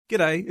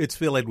G'day, it's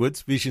Phil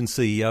Edwards, Vision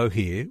CEO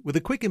here, with a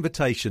quick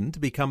invitation to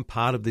become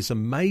part of this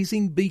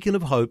amazing beacon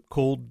of hope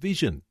called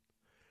Vision.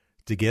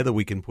 Together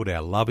we can put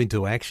our love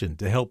into action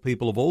to help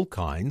people of all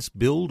kinds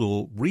build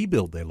or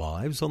rebuild their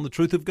lives on the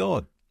truth of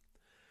God.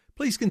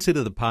 Please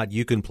consider the part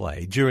you can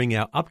play during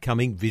our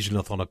upcoming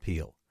Visionathon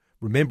appeal,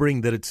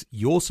 remembering that it's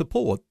your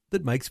support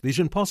that makes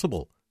Vision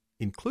possible,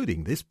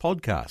 including this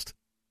podcast.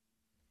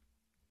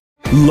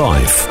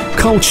 Life,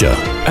 culture,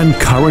 and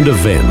current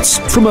events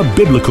from a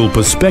biblical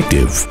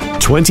perspective.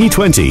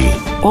 2020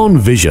 on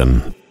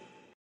Vision.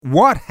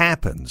 What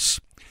happens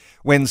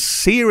when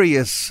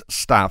serious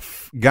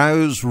stuff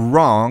goes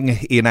wrong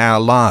in our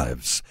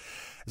lives?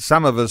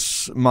 Some of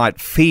us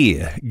might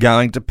fear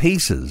going to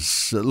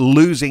pieces,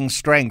 losing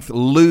strength,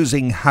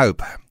 losing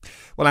hope.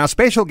 Well, our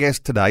special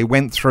guest today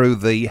went through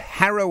the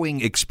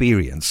harrowing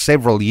experience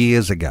several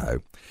years ago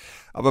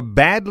of a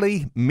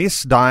badly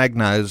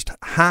misdiagnosed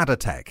heart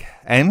attack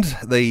and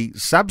the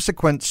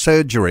subsequent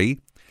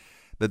surgery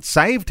that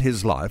saved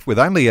his life with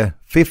only a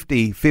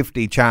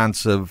 50-50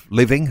 chance of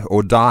living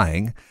or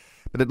dying,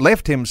 but it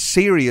left him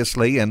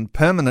seriously and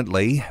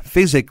permanently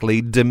physically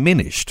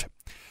diminished.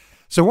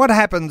 So what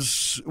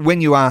happens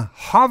when you are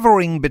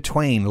hovering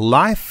between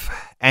life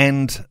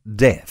and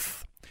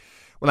death?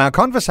 Well, our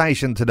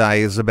conversation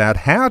today is about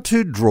how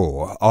to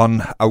draw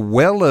on a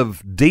well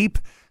of deep,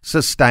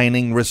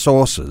 sustaining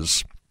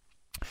resources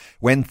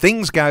when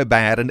things go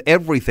bad and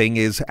everything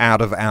is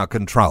out of our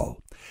control.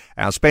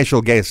 Our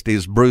special guest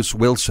is Bruce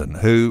Wilson,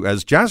 who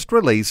has just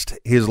released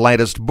his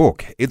latest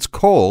book. It's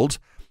called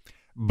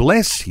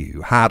Bless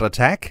You, Heart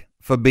Attack,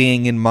 for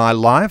Being in My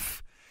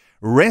Life,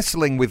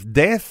 Wrestling with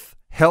Death,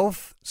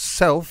 Health,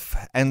 Self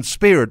and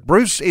Spirit.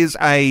 Bruce is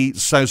a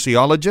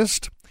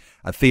sociologist,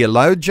 a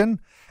theologian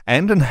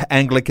and an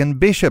Anglican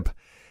bishop.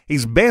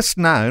 He's best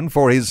known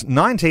for his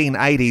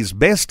 1980s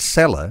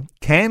bestseller,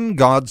 Can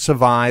God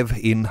Survive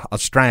in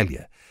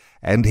Australia?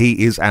 And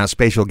he is our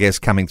special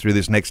guest coming through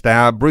this next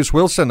hour. Bruce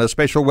Wilson, a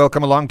special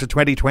welcome along to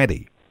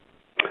 2020.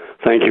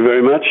 Thank you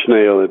very much,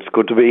 Neil. It's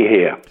good to be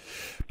here.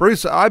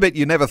 Bruce, I bet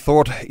you never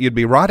thought you'd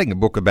be writing a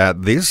book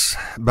about this,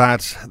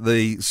 but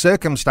the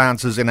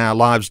circumstances in our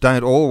lives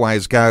don't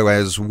always go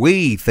as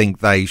we think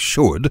they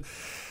should.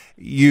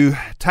 You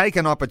take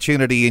an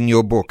opportunity in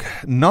your book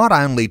not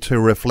only to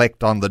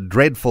reflect on the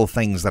dreadful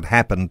things that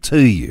happened to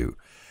you,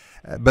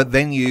 but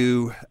then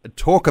you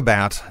talk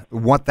about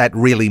what that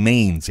really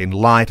means in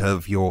light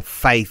of your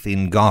faith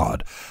in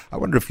God. I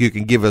wonder if you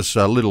can give us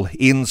a little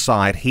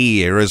insight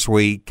here as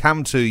we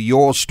come to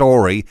your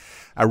story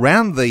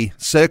around the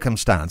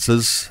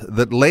circumstances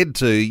that led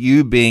to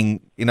you being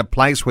in a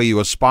place where you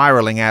were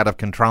spiralling out of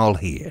control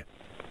here.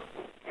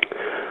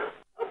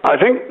 I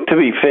think, to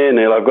be fair,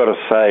 Neil, I've got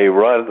to say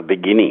right at the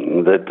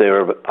beginning that there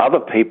are other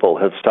people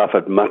have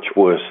suffered much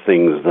worse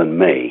things than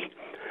me,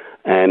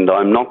 and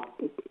I'm not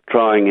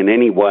trying in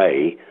any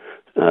way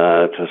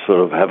to sort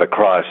of have a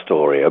cry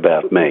story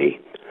about me.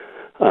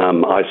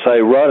 I say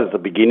right at the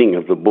beginning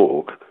of the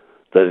book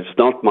that it's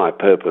not my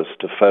purpose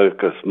to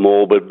focus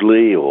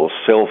morbidly or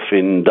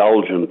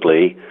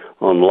self-indulgently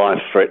on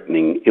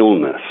life-threatening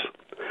illness,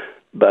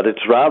 but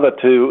it's rather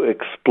to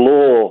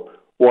explore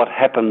what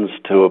happens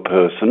to a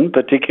person,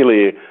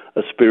 particularly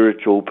a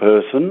spiritual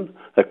person,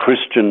 a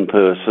Christian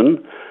person,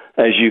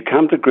 as you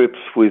come to grips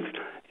with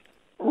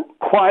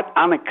quite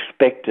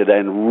unexpected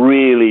and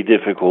really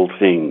difficult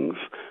things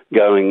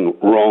going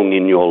wrong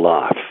in your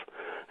life.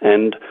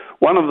 And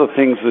one of the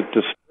things that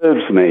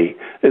disturbs me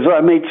is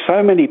I meet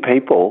so many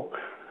people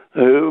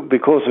who,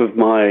 because of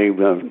my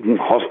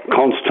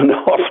constant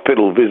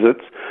hospital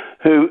visits,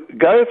 who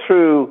go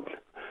through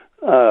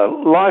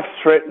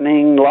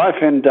life-threatening,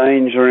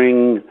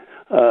 life-endangering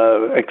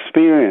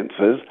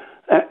experiences,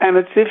 and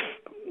it's if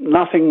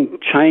nothing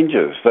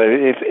changes.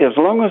 As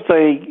long as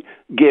they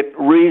get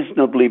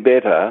reasonably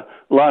better,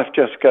 life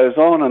just goes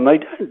on, and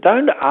they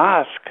don't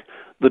ask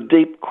the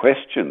deep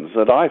questions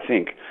that I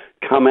think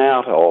come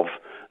out of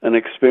an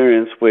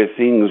experience where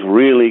things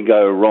really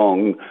go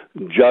wrong,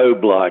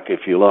 Job-like,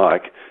 if you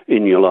like,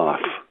 in your life.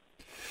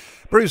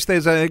 Bruce,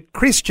 there's a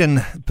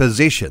Christian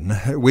position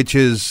which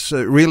is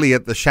really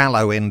at the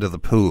shallow end of the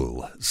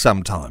pool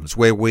sometimes,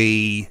 where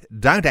we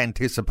don't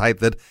anticipate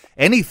that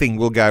anything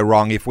will go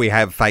wrong if we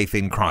have faith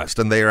in Christ.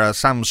 And there are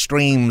some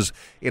streams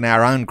in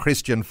our own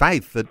Christian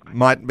faith that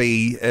might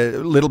be a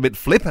little bit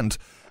flippant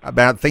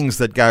about things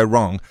that go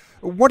wrong.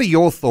 What are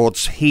your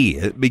thoughts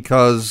here?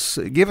 Because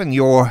given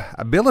your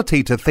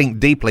ability to think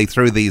deeply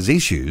through these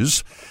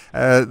issues,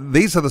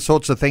 these are the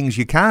sorts of things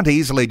you can't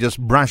easily just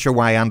brush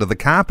away under the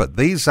carpet.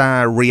 These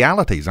are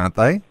realities, aren't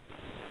they?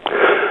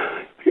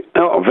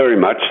 Oh, very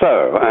much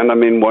so. And I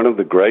mean, one of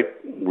the great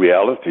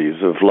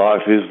realities of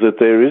life is that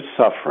there is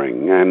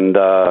suffering and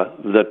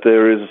that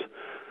there is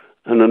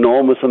an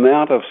enormous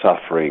amount of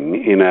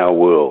suffering in our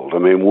world. I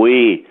mean,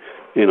 we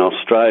in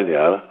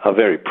Australia are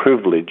very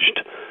privileged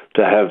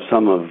to have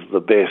some of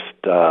the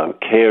best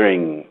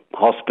caring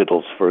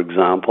hospitals, for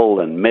example,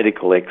 and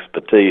medical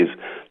expertise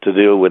to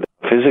deal with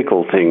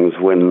physical things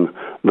when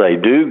they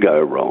do go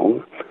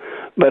wrong.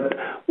 But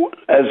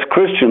as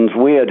Christians,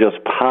 we are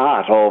just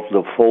part of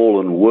the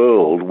fallen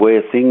world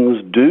where things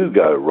do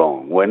go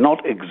wrong. We're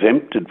not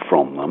exempted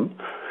from them.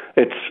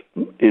 It's,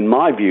 in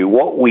my view,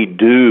 what we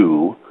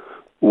do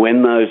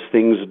when those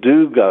things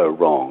do go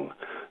wrong.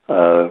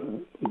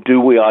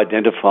 Do we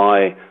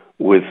identify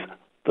with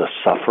the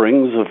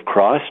sufferings of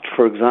Christ,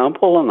 for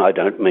example? And I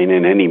don't mean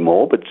in any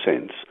morbid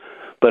sense.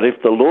 But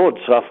if the Lord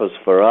suffers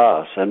for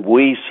us and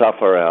we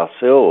suffer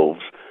ourselves,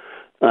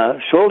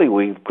 surely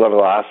we've got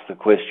to ask the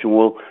question,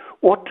 well,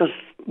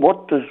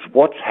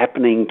 what's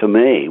happening to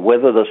me?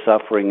 Whether the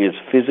suffering is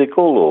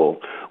physical or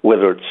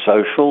whether it's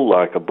social,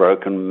 like a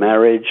broken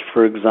marriage,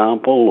 for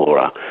example, or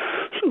a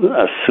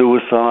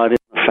suicide in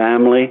the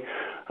family.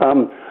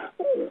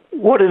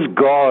 What has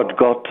God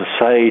got to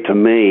say to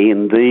me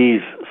in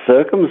these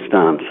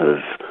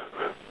circumstances?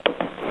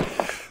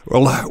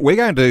 Well, we're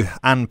going to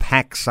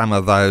unpack some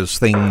of those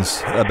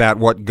things about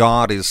what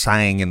God is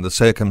saying in the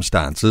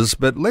circumstances,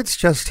 but let's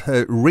just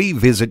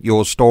revisit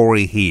your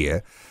story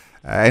here,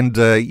 and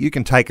you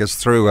can take us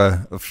through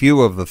a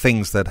few of the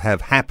things that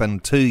have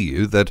happened to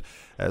you that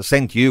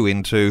sent you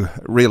into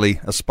really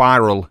a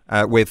spiral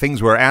where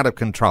things were out of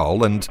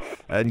control, and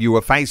you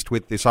were faced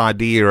with this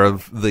idea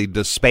of the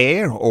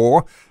despair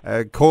or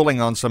calling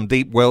on some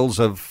deep wells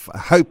of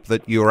hope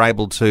that you were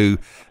able to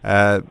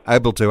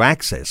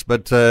access.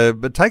 But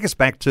take us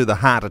back to the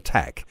heart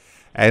attack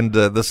and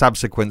the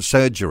subsequent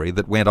surgery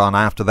that went on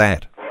after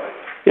that.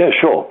 Yeah,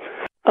 sure.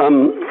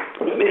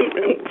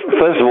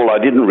 First of all, I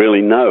didn't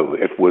really know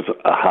it was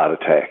a heart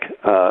attack.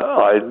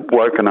 I'd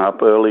woken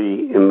up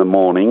early in the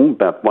morning,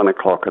 about 1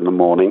 o'clock in the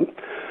morning,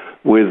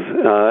 with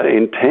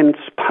intense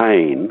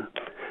pain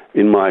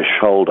in my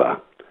shoulder.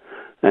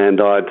 And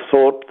I'd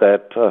thought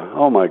that,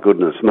 oh my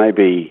goodness,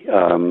 maybe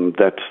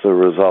that's the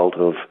result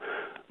of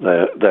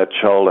that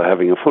shoulder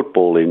having a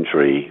football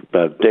injury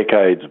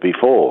decades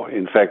before.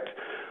 In fact,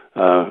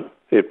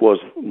 it was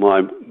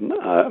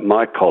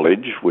my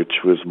college, which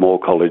was Moore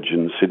College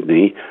in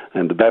Sydney,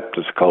 and the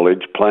Baptist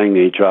College playing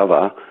each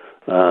other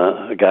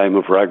a game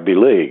of rugby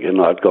league, and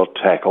I'd got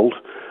tackled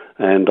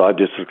and I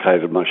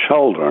dislocated my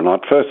shoulder. And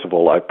first of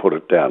all, I put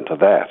it down to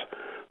that.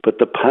 But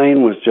the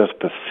pain was just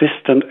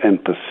persistent and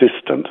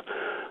persistent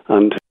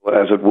until,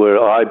 as it were,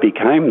 I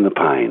became the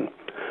pain.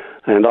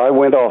 And I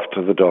went off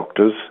to the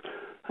doctors,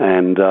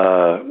 and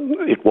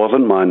it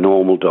wasn't my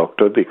normal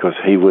doctor because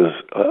he was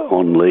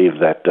on leave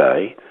that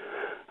day.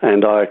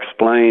 And I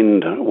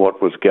explained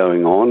what was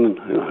going on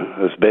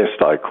as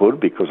best I could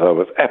because I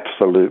was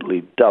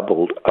absolutely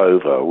doubled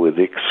over with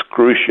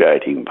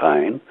excruciating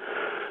pain.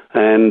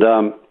 And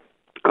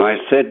I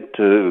said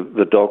to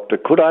the doctor,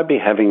 could I be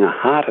having a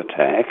heart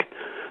attack?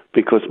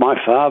 Because my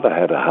father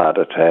had a heart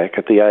attack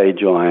at the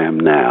age I am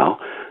now,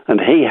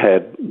 and he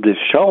had this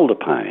shoulder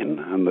pain.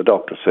 And the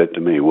doctor said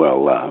to me,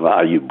 well,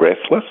 are you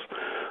breathless?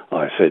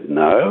 I said,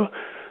 no.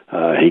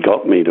 He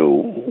got me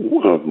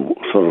to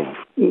sort of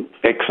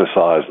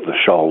exercise the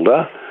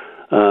shoulder,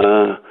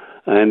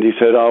 and he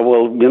said, oh,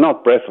 well, you're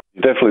not breathless,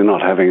 you're definitely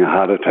not having a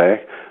heart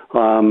attack.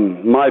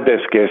 My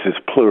best guess is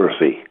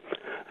pleurisy.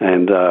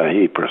 And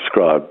he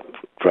prescribed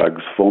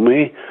drugs for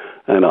me,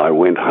 and I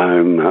went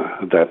home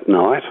that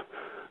night,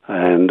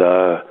 and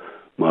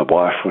my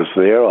wife was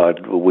there.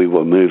 We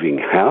were moving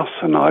house,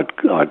 and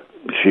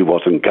she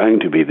wasn't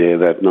going to be there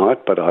that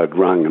night, but I'd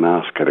rung and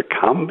asked her to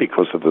come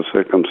because of the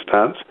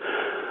circumstance.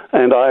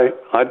 And I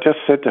just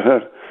said to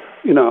her,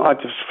 you know, I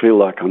just feel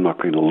like I'm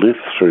not going to live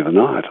through the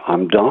night.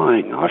 I'm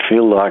dying. I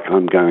feel like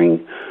I'm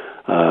going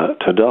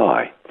to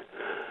die.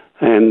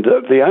 And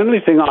the only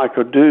thing I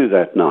could do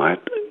that night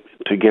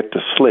to get to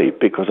sleep,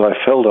 because I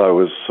felt I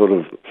was sort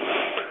of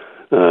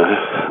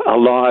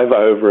alive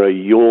over a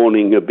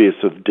yawning abyss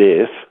of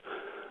death,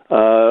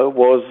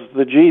 was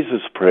the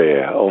Jesus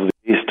prayer of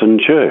the Eastern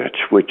Church,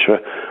 which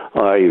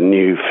I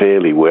knew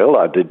fairly well.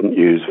 I didn't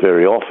use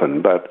very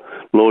often, but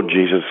Lord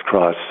Jesus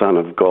Christ, Son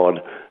of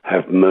God,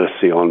 have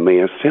mercy on me,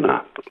 a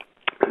sinner.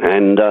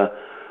 And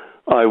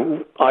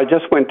I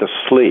just went to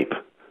sleep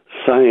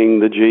saying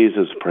the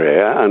Jesus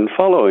prayer and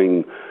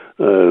following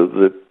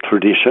the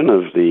tradition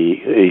of the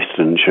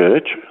Eastern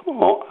Church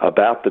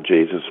about the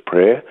Jesus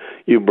prayer.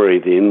 You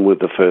breathe in with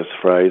the first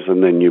phrase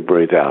and then you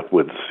breathe out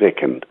with the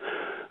second.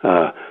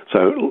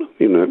 So,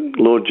 you know,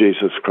 Lord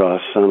Jesus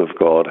Christ, Son of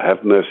God,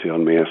 have mercy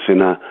on me, a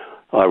sinner.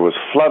 I was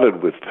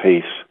flooded with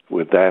peace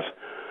with that.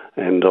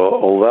 And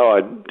although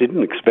I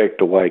didn't expect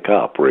to wake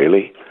up,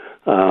 really,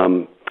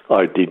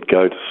 I did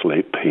go to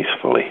sleep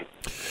peacefully.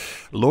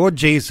 Lord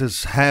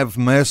Jesus, have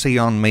mercy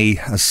on me,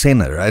 a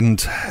sinner.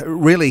 And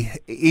really,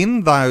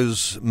 in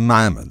those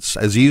moments,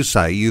 as you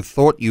say, you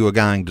thought you were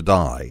going to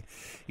die.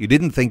 You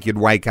didn't think you'd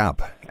wake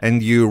up.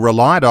 And you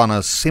relied on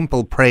a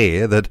simple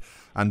prayer that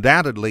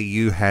undoubtedly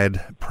you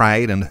had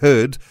prayed and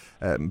heard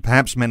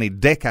perhaps many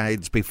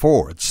decades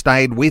before. It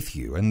stayed with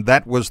you, and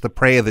that was the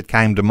prayer that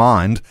came to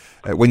mind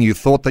when you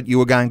thought that you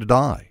were going to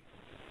die.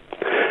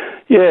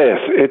 Yes,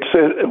 it's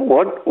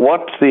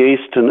what's the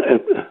Eastern...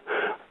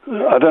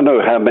 I don't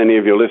know how many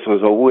of your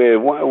listeners are aware,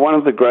 one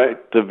of the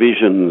great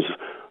divisions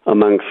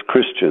amongst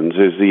Christians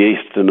is the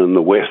Eastern and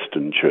the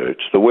Western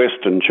Church. The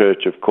Western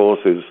Church, of course,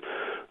 is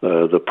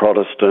the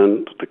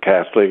Protestant, the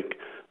Catholic,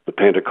 the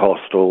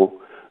Pentecostal.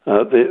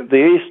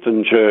 The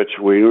Eastern Church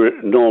we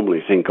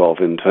normally think of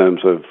in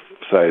terms of,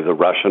 say, the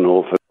Russian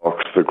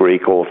Orthodox, the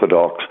Greek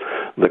Orthodox,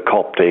 the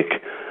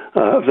Coptic.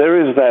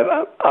 There is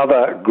that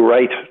other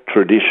great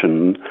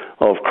tradition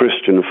of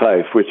Christian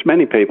faith, which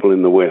many people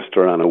in the West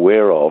are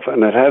unaware of,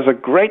 and it has a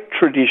great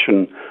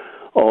tradition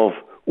of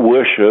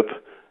worship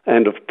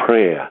and of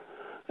prayer.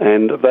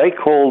 And they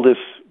call this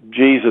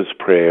Jesus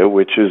prayer,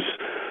 which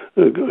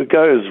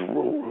goes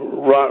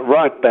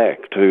right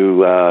back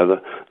to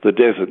the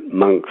desert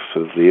monks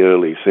of the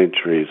early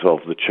centuries of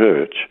the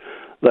church.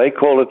 They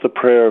call it the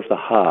prayer of the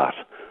heart,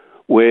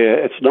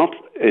 where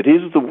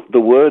the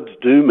words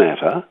do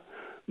matter,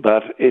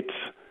 but it's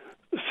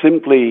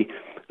simply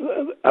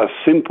a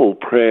simple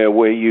prayer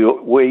where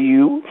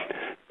you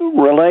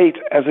relate,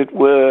 as it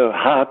were,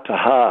 heart to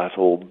heart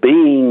or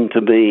being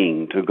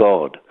to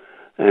God.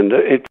 And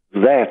it's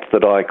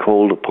that I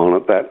called upon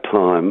at that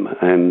time,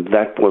 and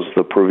that was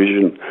the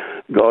provision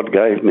God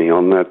gave me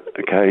on that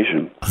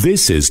occasion.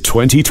 This is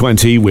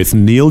 2020 with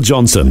Neil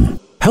Johnson,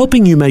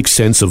 helping you make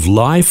sense of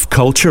life,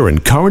 culture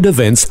and current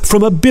events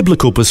from a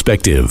biblical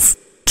perspective.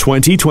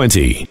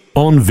 2020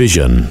 on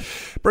Vision.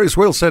 Bruce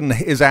Wilson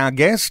is our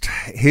guest.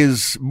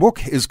 His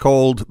book is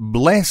called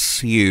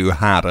Bless You,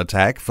 Heart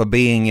Attack, for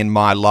Being in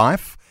My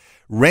Life,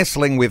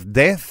 Wrestling with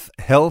Death,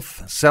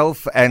 Health,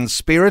 Self and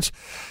Spirit.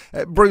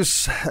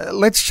 Bruce,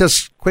 let's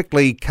just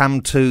quickly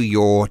come to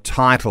your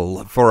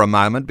title for a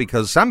moment,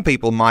 because some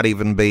people might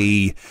even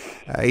be,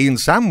 in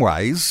some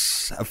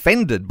ways,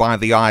 offended by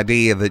the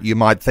idea that you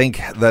might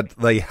think that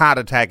the heart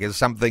attack is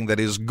something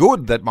that is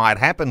good that might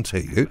happen to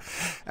you.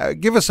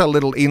 Give us a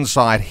little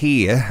insight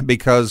here,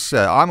 because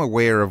I'm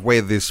aware of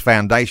where this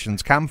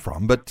foundation's come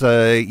from, but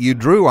you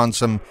drew on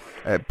some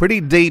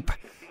pretty deep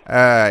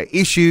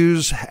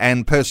issues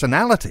and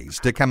personalities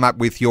to come up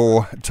with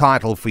your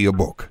title for your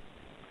book.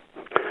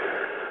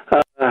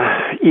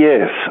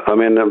 Yes, I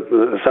mean,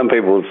 some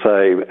people would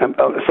say,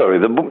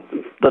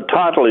 the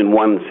title in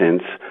one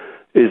sense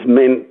is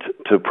meant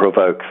to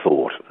provoke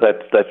thought.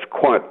 That's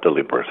quite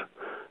deliberate.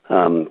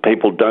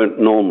 People don't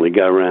normally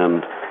go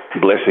around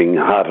blessing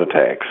heart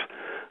attacks.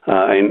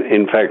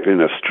 In fact,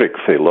 in a strict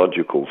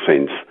theological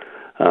sense,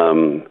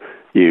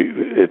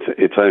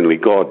 it's only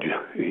God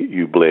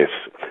you bless,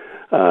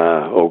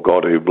 or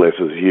God who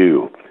blesses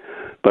you.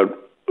 But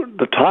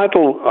the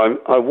title,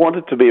 I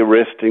wanted to be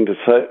arresting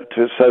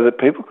so that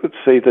people could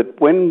see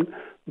that when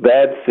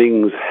bad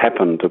things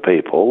happen to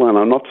people, and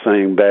I'm not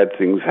saying bad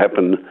things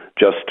happen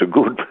just to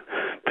good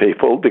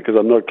people, because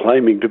I'm not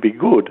claiming to be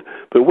good,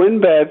 but when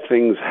bad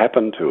things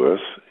happen to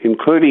us,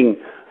 including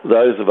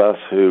those of us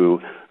who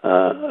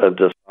are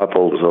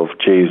disciples of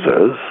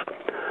Jesus,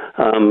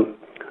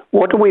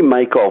 what do we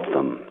make of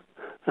them?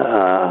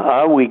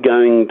 Are we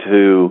going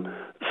to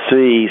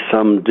see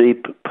some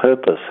deep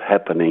purpose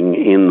happening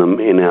in them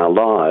in our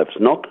lives?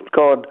 Not that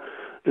God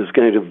is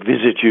going to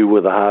visit you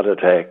with a heart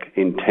attack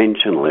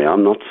intentionally.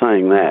 I'm not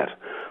saying that.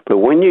 But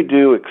when you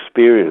do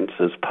experience,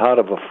 as part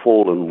of a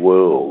fallen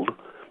world,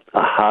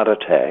 a heart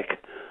attack,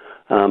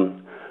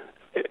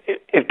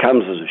 it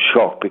comes as a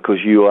shock, because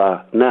you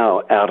are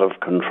now out of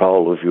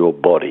control of your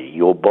body.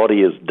 Your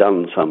body has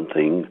done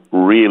something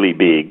really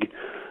big,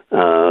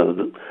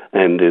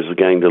 and is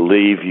going to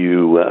leave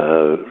you,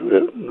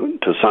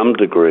 to some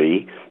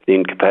degree,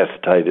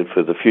 incapacitated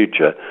for the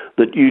future,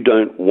 that you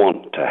don't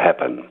want to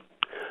happen.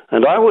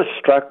 And I was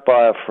struck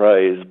by a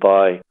phrase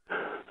by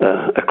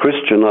a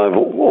Christian I've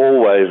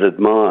always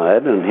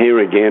admired, and here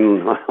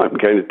again I'm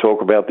going to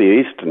talk about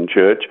the Eastern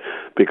Church,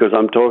 because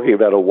I'm talking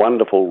about a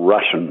wonderful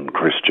Russian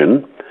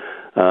Christian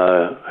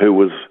who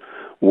was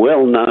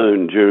well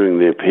known during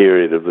the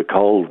period of the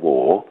Cold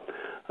War,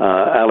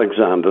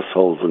 Alexander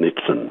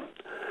Solzhenitsyn.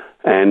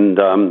 And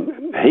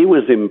he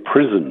was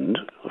imprisoned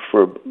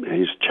for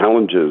his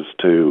challenges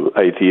to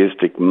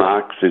atheistic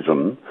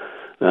Marxism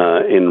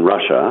in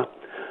Russia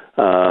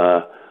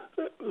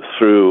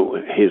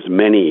through his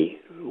many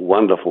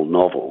wonderful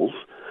novels.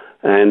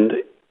 And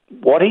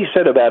what he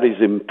said about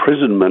his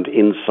imprisonment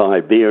in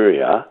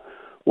Siberia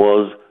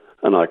was,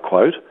 and I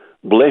quote,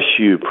 "Bless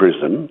you,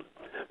 prison,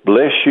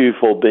 bless you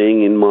for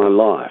being in my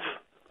life.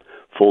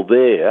 For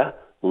there,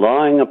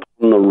 lying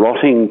upon the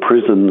rotting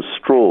prison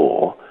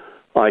straw,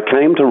 I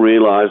came to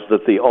realize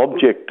that the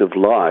object of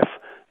life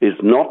is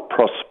not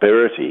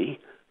prosperity,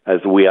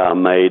 as we are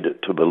made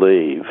to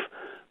believe,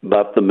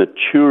 but the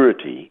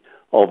maturity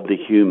of the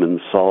human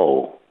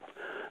soul."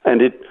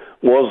 And it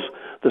was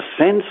the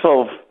sense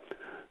of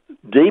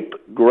deep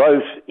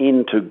growth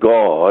into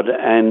God,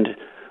 and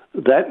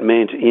that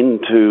meant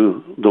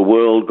into the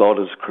world God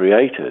has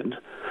created,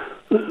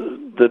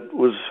 that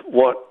was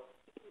what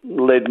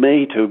led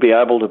me to be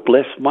able to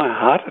bless my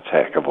heart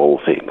attack, of all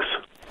things.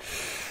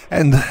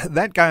 And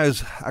that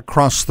goes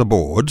across the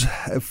board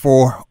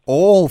for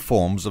all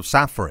forms of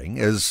suffering,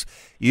 as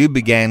you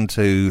began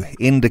to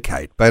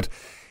indicate. But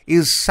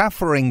is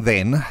suffering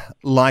then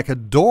like a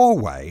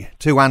doorway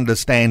to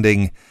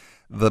understanding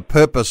the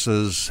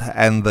purposes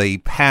and the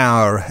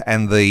power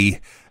and the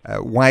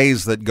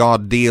ways that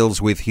God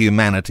deals with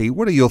humanity.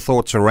 What are your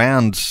thoughts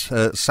around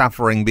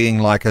suffering being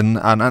like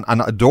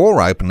a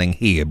door opening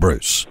here,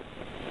 Bruce?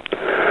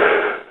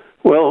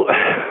 Well,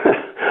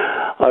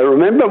 I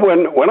remember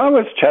when I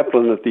was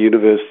chaplain at the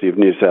University of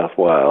New South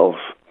Wales,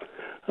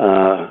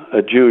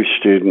 a Jewish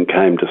student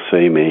came to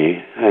see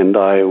me, and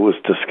I was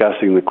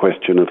discussing the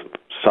question of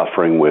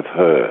suffering with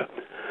her.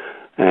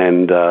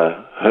 And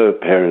her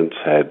parents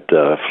had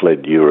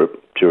fled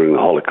Europe during the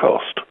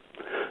Holocaust.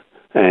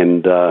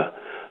 And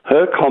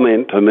her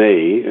comment to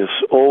me has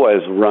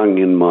always rung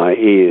in my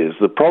ears.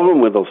 The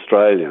problem with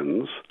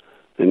Australians,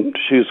 and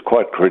she was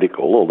quite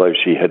critical, although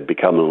she had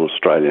become an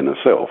Australian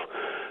herself,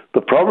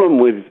 the problem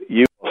with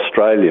you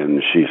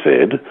Australians, she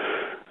said,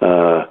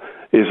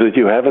 is that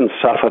you haven't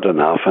suffered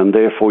enough and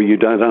therefore you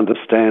don't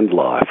understand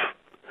life.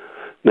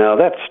 Now,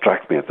 that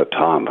struck me at the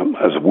time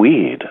as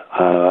weird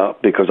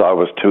because I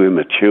was too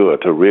immature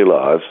to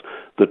realise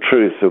the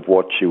truth of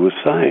what she was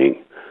saying.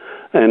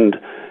 And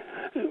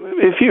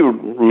if you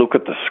look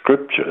at the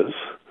scriptures,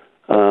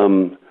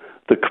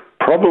 the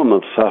problem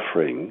of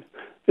suffering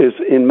is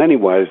in many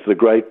ways the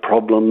great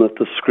problem that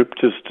the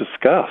scriptures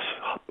discuss,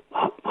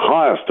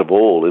 highest of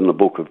all in the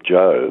book of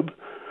Job,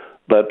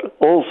 but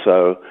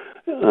also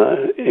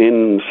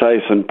in, say,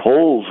 St.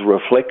 Paul's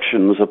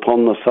reflections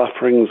upon the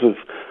sufferings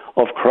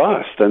of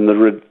Christ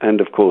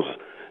and of course,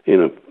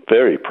 in a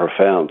very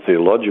profound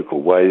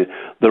theological way,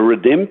 the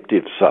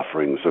redemptive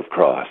sufferings of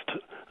Christ.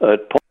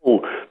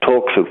 Paul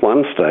talks at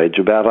one stage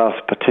about us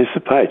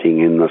participating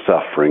in the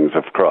sufferings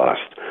of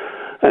Christ.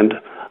 And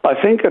I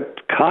think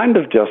it kind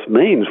of just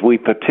means we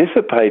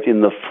participate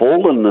in the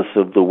fallenness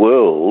of the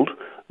world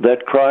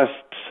that Christ's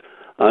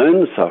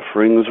own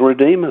sufferings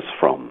redeem us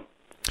from.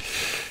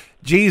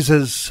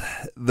 Jesus,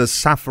 the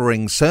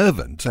suffering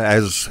servant,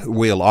 as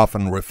we'll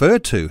often refer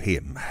to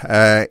him,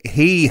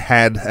 he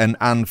had an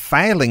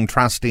unfailing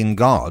trust in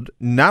God,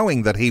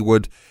 knowing that he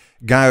would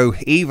go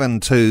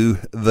even to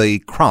the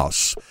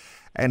cross.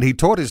 And he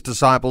taught his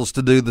disciples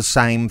to do the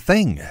same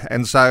thing.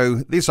 And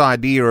so this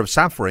idea of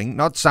suffering,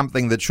 not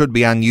something that should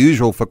be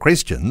unusual for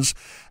Christians.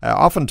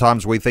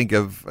 Oftentimes we think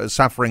of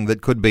suffering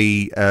that could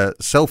be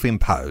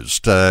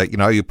self-imposed.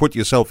 You put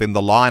yourself in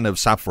the line of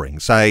suffering.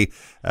 Say,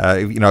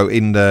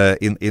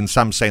 in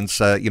some sense,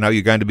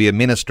 you're going to be a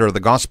minister of the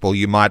gospel.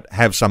 You might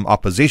have some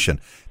opposition.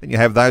 Then you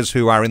have those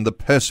who are in the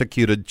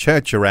persecuted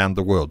church around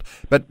the world.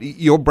 But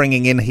you're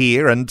bringing in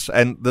here and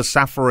the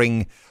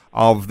suffering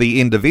of the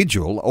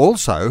individual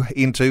also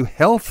into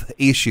health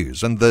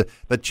issues and the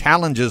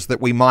challenges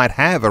that we might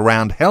have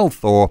around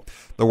health, or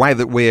the way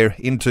that we're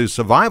into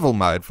survival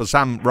mode for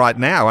some right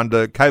now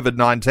under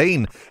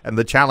COVID-19 and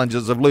the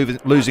challenges of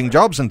losing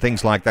jobs and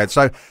things like that.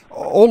 So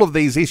all of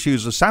these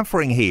issues of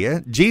suffering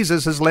here,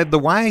 Jesus has led the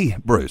way,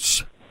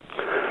 Bruce.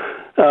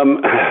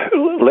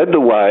 Led the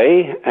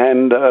way,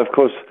 and of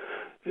course,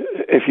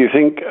 if you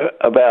think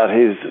about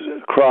his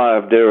cry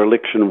of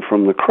dereliction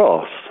from the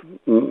cross,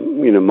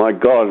 my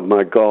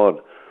God,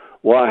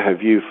 why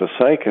have you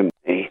forsaken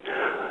me?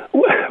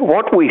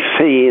 What we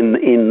see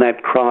in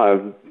that cry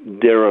of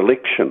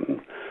dereliction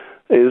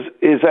is,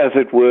 as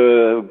it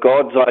were,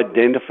 God's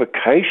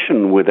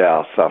identification with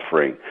our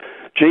suffering.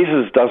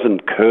 Jesus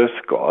doesn't curse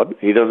God.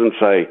 He doesn't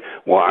say,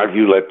 why have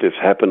you let this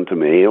happen to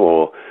me?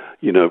 Or,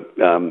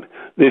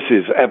 this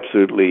is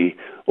absolutely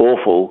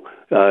awful.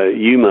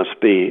 You must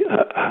be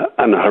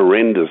an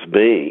horrendous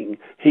being.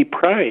 He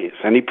prays,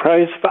 and he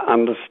prays for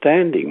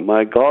understanding.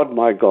 My God,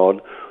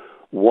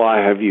 why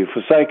have you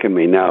forsaken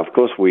me? Now, of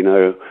course, we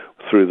know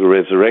through the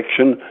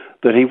resurrection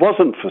that he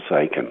wasn't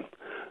forsaken.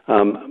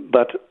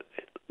 But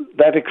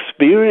that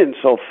experience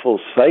of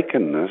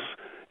forsakenness,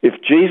 if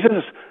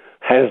Jesus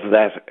has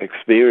that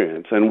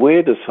experience, and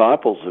we're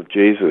disciples of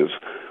Jesus,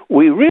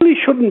 we really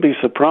shouldn't be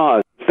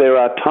surprised if there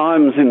are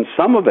times in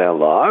some of our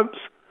lives,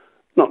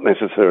 not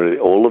necessarily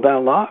all of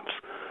our lives,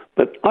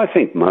 but I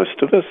think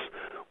most of us,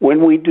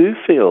 when we do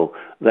feel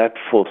that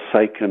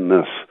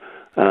forsakenness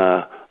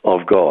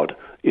of God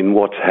in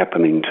what's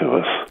happening to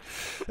us.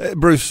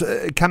 Bruce,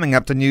 coming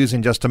up to news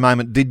in just a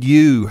moment, did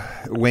you,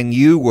 when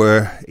you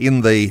were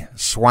in the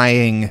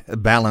swaying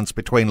balance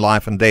between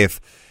life and death,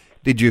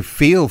 did you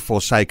feel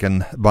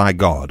forsaken by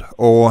God?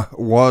 Or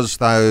was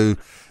those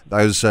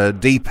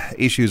deep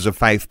issues of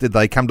faith, did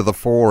they come to the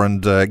fore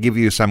and give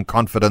you some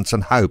confidence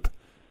and hope?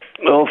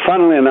 Well,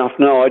 funnily enough,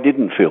 no, I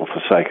didn't feel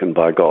forsaken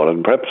by God,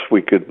 and perhaps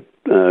we could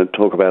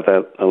talk about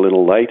that a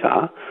little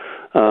later.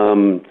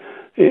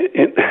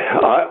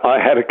 I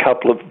had a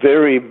couple of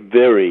very,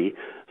 very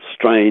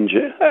strange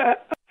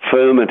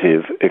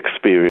affirmative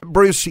experiences.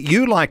 Bruce,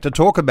 you like to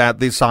talk about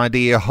this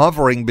idea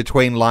hovering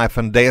between life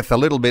and death, a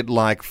little bit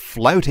like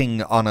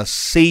floating on a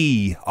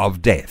sea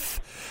of death.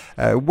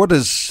 What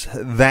does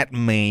that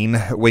mean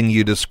when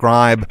you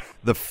describe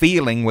the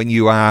feeling when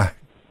you are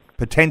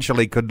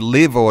potentially could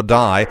live or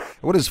die?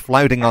 What does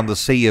floating on the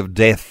sea of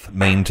death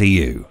mean to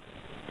you?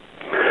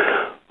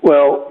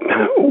 Well,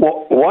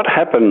 what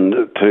happened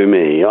to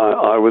me,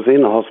 I was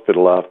in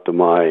hospital after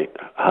my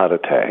heart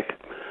attack,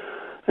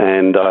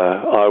 and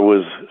I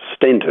was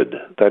stented.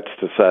 That's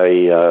to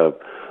say,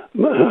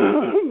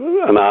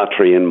 an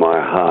artery in my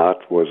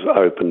heart was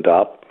opened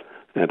up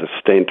and a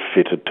stent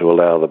fitted to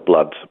allow the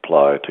blood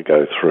supply to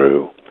go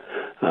through,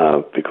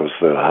 because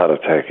the heart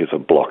attack is a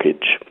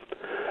blockage.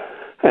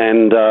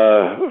 And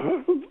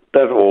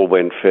that all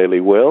went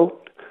fairly well.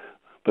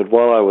 But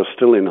while I was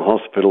still in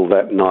hospital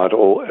that night,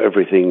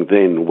 everything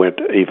then went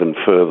even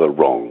further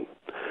wrong.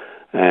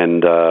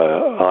 And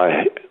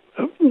to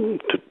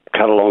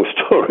cut a long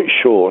story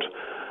short,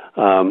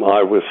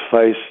 I was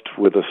faced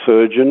with a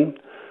surgeon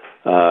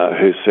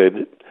who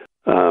said,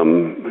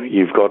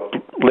 you've got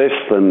less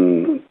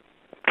than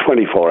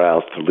 24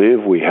 hours to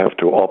live. We have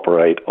to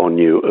operate on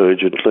you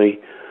urgently.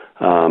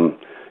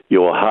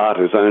 Your heart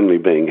is only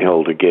being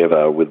held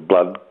together with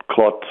blood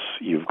clots.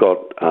 You've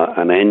got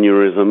an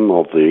aneurysm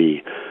of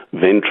the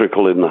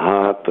ventricle in the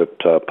heart that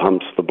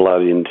pumps the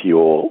blood into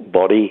your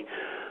body.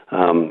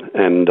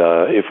 And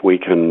if we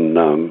can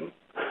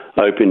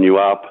open you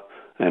up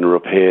and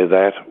repair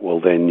that, well,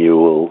 then you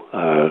will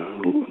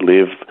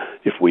live.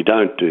 If we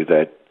don't do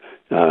that,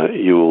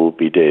 you will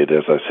be dead,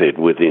 as I said,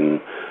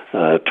 within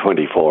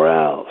 24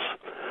 hours.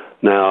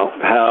 Now,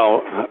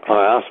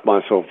 I asked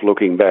myself,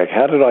 looking back,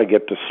 how did I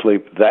get to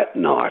sleep that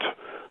night?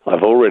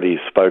 I've already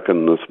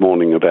spoken this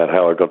morning about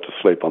how I got to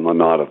sleep on the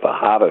night of the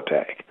heart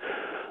attack.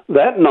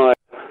 That night,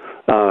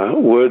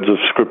 words of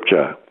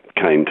Scripture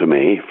came to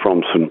me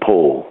from St.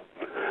 Paul.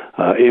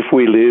 If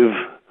we live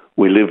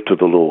to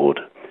the Lord.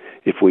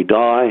 If we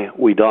die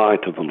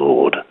to the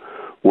Lord.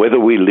 Whether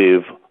we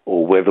live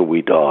or whether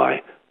we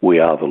die, we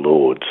are the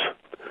Lord's.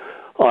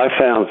 I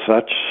found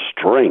such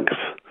strength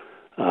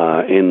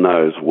in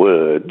those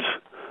words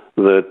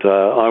that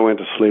I went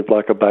to sleep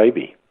like a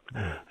baby,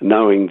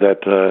 knowing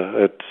that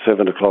at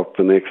 7 o'clock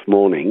the next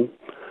morning,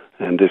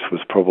 and this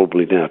was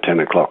probably now 10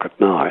 o'clock at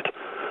night,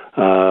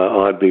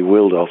 I'd be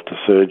wheeled off to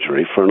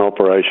surgery for an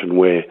operation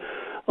where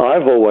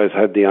I've always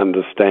had the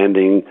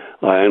understanding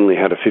I only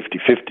had a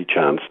 50-50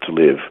 chance to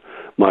live.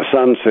 My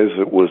son says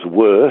it was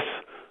worse,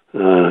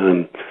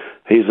 and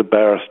he's a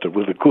barrister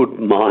with a good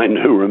mind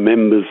who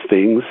remembers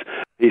things.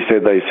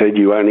 They said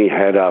you only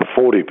had a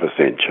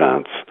 40%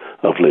 chance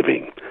of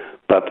living.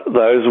 But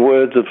those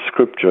words of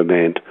Scripture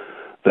meant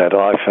that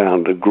I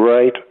found a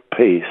great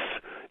peace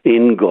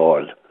in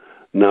God,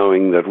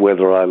 knowing that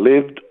whether I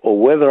lived or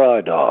whether I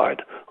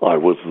died, I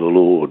was the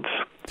Lord's.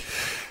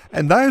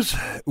 And those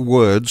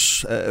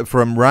words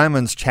from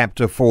Romans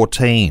chapter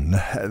 14,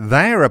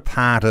 they are a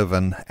part of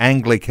an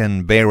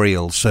Anglican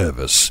burial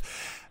service.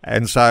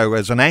 And so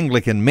as an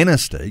Anglican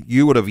minister,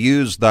 you would have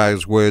used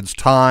those words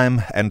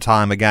time and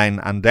time again.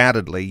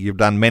 Undoubtedly, you've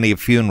done many a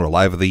funeral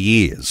over the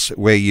years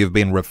where you've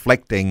been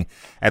reflecting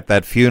at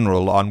that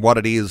funeral on what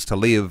it is to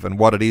live and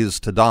what it is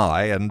to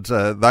die. And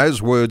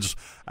those words,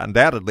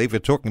 undoubtedly, if you're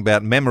talking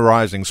about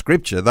memorising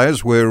Scripture,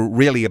 those were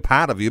really a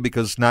part of you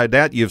because no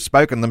doubt you've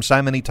spoken them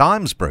so many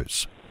times,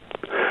 Bruce.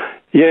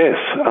 Yes,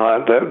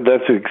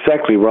 that's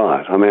exactly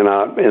right. I mean,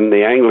 in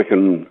the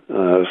Anglican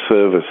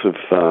service of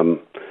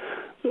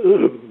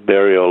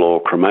burial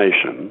or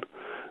cremation,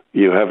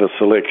 you have a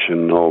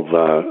selection of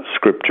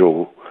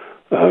scriptural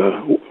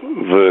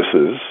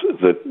verses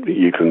that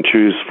you can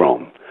choose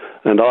from.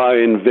 And I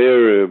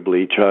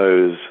invariably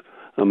chose,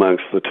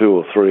 amongst the two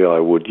or three I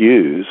would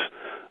use,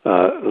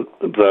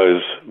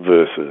 those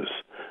verses.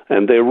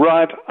 And they're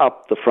right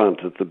up the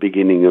front at the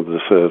beginning of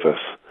the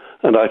service.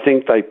 And I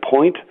think they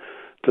point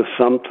to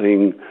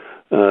something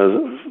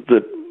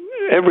that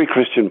every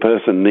Christian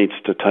person needs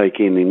to take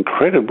in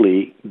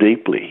incredibly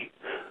deeply,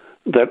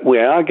 that we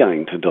are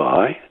going to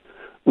die.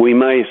 We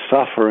may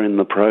suffer in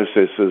the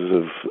processes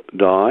of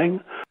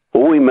dying,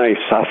 or we may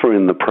suffer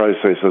in the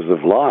processes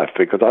of life,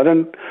 because I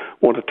don't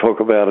want to talk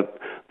about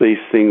these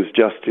things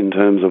just in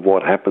terms of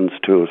what happens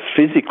to us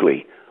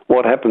physically,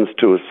 what happens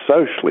to us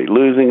socially,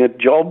 losing a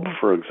job,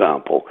 for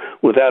example,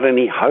 without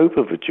any hope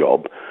of a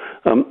job.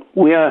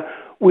 We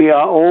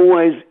are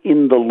always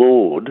in the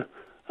Lord,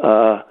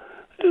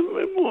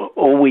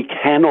 or we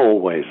can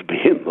always be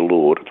in the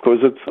Lord. Of course,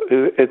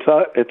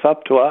 it's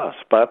up to us.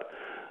 But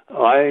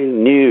I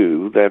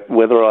knew that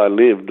whether I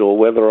lived or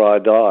whether I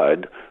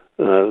died,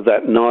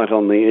 that night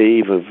on the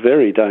eve of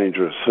very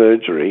dangerous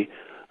surgery,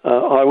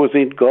 I was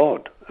in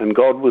God, and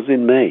God was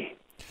in me.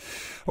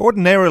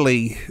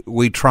 Ordinarily,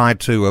 we try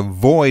to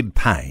avoid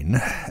pain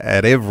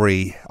at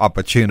every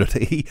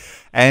opportunity,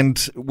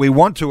 and we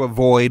want to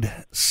avoid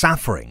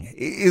suffering.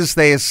 Is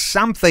there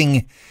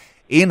something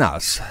in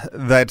us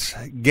that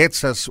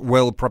gets us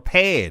well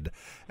prepared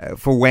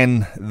for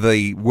when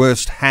the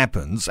worst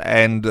happens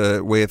and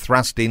we're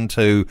thrust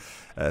into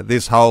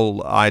this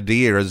whole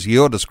idea, as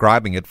you're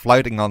describing it,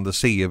 floating on the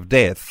sea of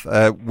death?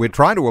 We're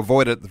trying to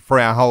avoid it for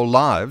our whole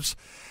lives,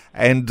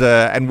 and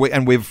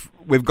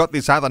we've got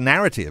this other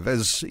narrative,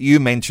 as you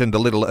mentioned a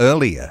little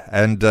earlier,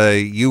 and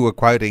you were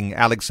quoting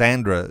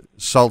Alexander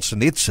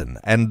Solzhenitsyn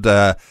and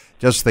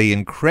just the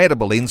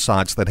incredible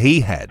insights that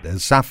he had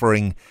as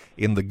suffering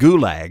in the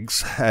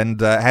gulags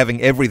and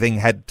having everything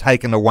had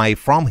taken away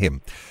from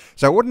him.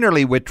 So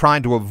ordinarily we're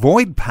trying to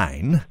avoid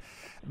pain,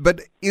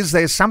 But is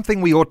there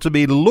something we ought to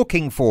be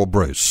looking for,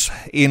 Bruce,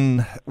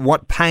 in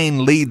what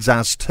pain leads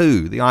us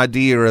to, the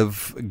idea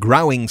of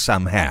growing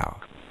somehow?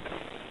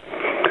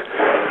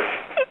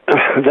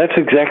 That's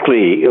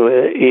exactly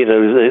it.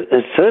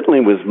 It certainly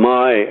was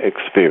my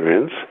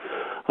experience.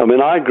 I mean,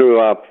 I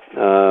grew up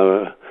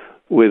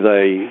with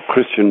a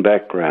Christian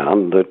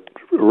background that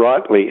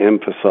rightly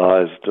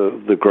emphasised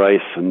the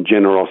grace and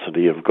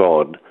generosity of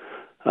God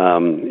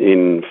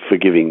in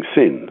forgiving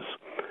sins.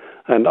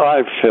 And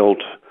I felt,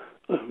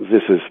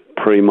 this is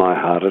pre my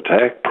heart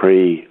attack,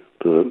 pre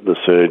the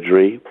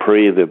surgery,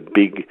 pre the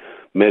big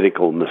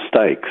medical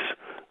mistakes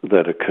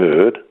that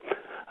occurred,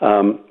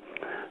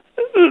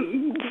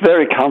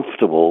 very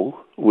comfortable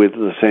with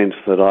the sense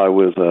that I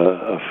was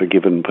a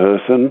forgiven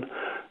person,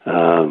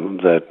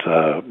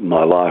 that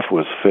my life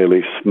was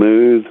fairly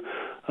smooth.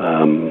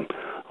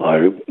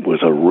 I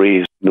was a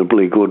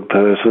reasonably good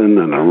person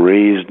and a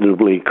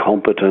reasonably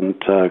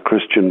competent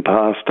Christian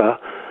pastor.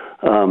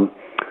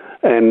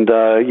 And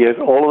yet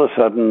all of a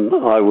sudden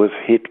I was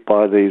hit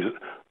by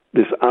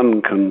this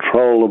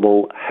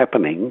uncontrollable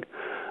happening.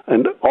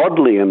 And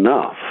oddly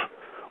enough,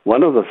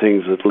 one of the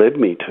things that led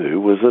me to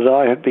was that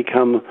I had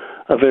become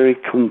a very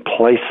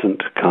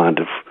complacent kind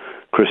of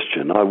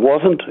Christian. I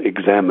wasn't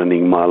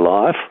examining my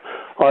life.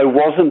 I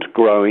wasn't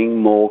growing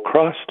more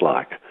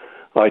Christ-like.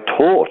 I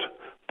taught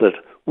that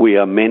we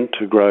are meant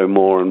to grow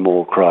more and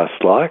more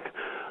Christ-like.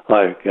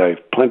 I gave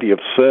plenty of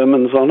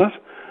sermons on it,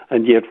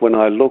 and yet when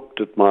I looked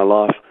at my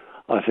life,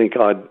 I think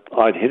I'd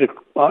hit a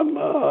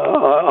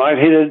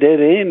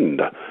dead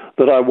end,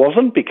 that I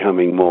wasn't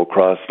becoming more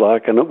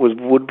Christ-like, and it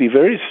would be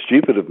very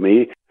stupid of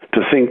me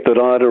to think that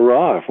I'd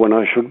arrive when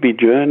I should be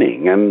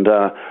journeying. And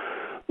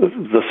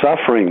the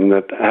suffering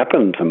that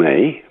happened to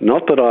me,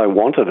 not that I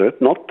wanted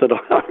it, not that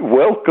I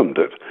welcomed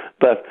it,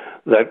 but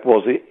that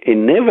was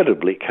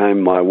inevitably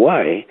came my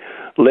way,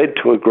 led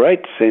to a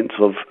great sense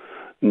of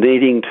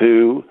needing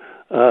to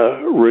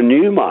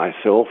renew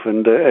myself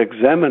and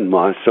examine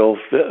myself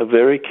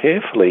very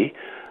carefully,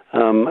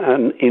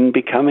 and in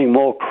becoming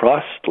more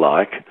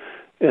Christ-like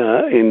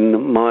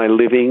in my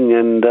living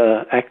and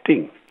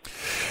acting.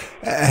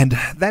 And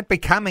that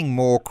becoming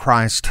more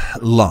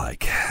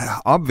Christ-like,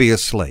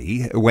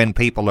 obviously, when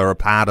people are a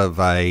part of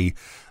a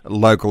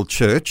local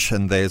church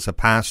and there's a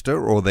pastor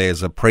or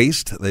there's a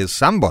priest, there's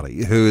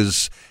somebody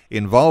who's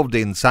involved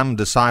in some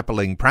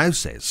discipling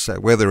process,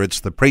 whether it's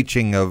the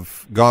preaching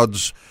of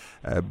God's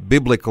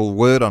biblical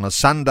word on a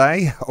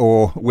Sunday,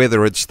 or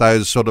whether it's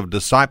those sort of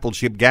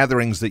discipleship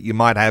gatherings that you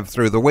might have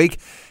through the week.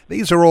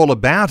 These are all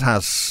about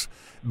us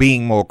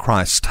being more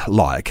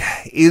Christ-like.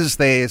 Is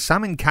there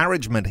some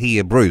encouragement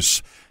here,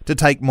 Bruce, to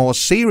take more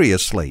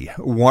seriously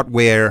what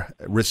we're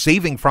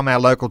receiving from our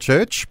local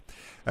church,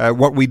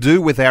 what we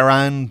do with our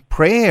own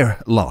prayer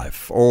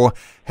life, or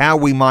how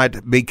we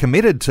might be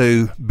committed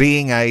to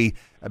being a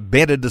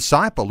better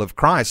disciple of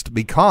Christ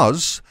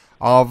because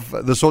of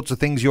the sorts of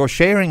things you're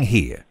sharing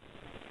here?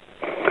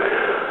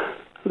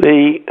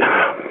 We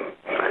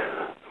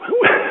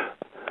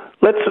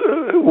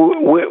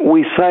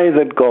say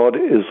that God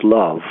is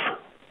love,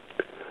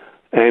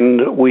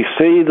 and we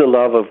see the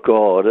love of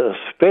God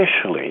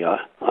especially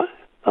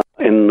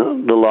in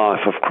the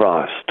life of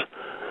Christ.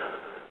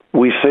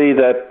 We see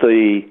that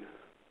the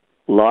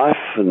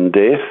life and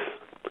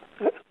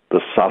death,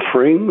 the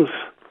sufferings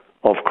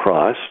of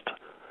Christ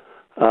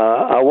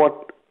are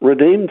what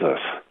redeems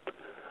us,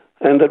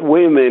 and that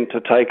we're meant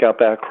to take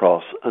up our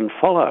cross and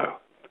follow.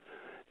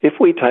 If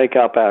we take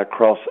up our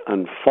cross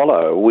and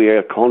follow, we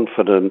are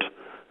confident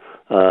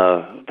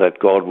that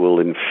God will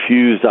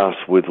infuse us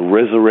with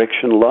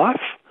resurrection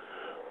life,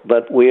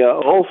 but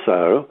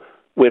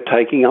we're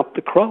taking up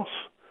the cross.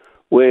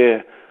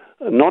 We're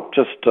not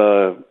just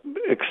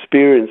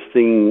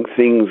experiencing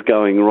things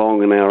going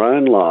wrong in our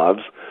own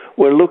lives,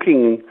 we're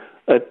looking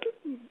at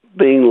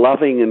being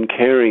loving and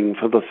caring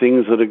for the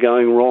things that are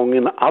going wrong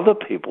in other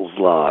people's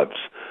lives,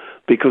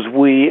 because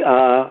we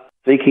are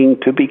seeking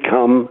to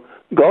become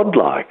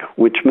godlike,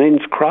 which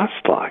means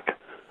Christ-like.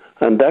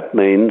 And that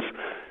means,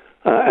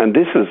 and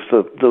this is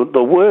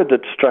the word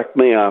that struck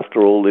me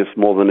after all this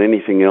more than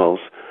anything else,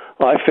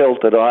 I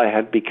felt that I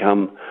had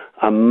become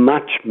a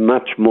much,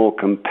 much more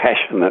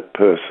compassionate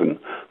person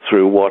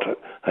through what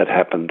had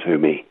happened to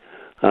me.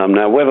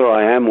 Now, whether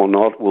I am or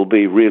not will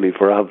be really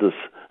for others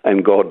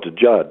and God to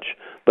judge,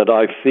 but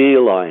I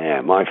feel I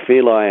am. I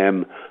feel I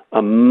am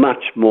a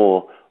much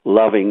more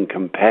loving,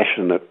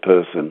 compassionate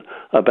person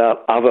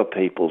about other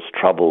people's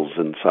troubles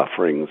and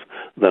sufferings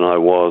than I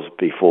was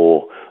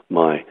before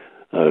my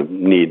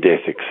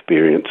near-death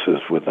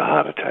experiences with the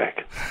heart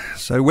attack.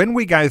 So when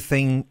we go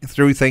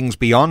through things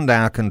beyond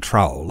our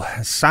control,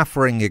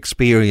 suffering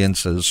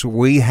experiences,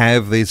 we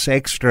have this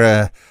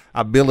extra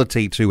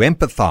ability to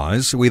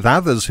empathise with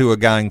others who are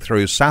going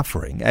through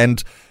suffering,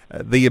 and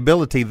the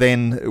ability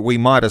then, we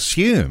might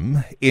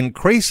assume,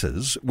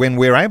 increases when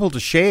we're able to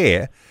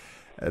share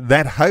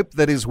that hope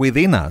that is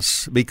within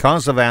us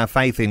because of our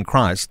faith in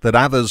Christ, that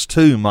others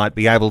too might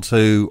be able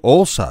to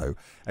also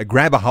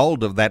grab a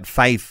hold of that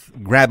faith,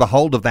 grab a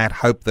hold of that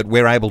hope that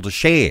we're able to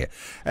share.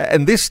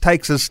 And this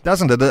takes us,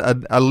 doesn't it,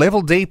 a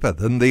level deeper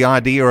than the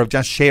idea of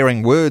just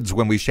sharing words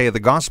when we share the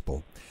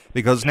gospel.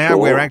 Because now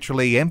we're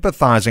actually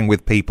empathizing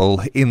with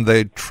people in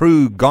the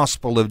true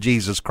gospel of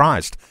Jesus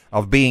Christ,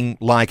 of being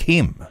like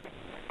him.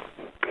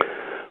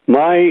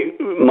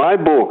 My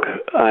book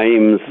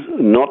aims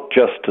not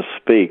just to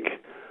speak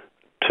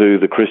to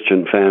the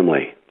Christian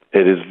family.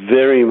 It is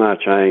very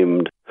much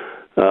aimed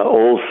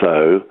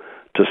also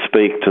to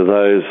speak to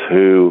those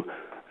who,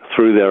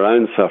 through their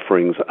own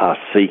sufferings, are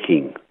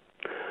seeking.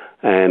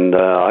 And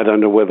I don't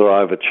know whether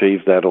I've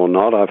achieved that or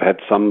not. I've had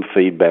some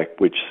feedback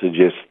which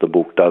suggests the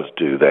book does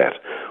do that,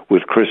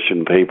 with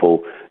Christian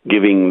people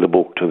giving the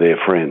book to their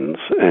friends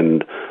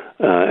and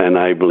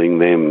enabling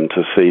them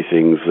to see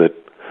things that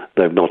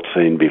they've not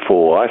seen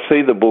before. I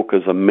see the book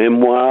as a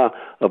memoir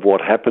of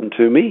what happened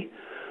to me,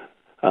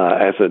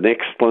 as an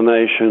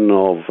explanation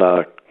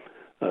of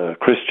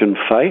Christian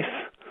faith,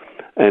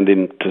 and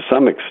to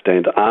some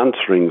extent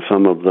answering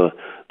some of the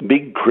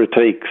big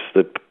critiques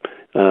that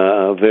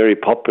are very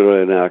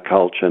popular in our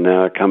culture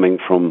now, coming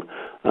from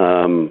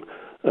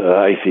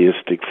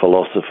atheistic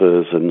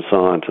philosophers and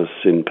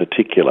scientists in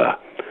particular.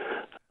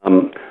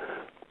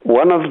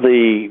 One of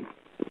the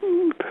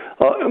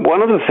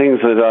things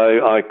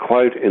that I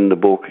quote in the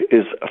book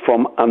is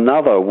from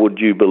another, would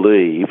you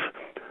believe,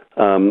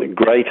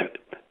 great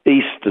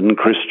Eastern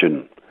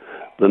Christian,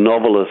 the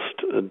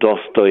novelist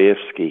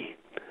Dostoevsky.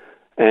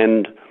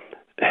 And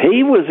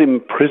he was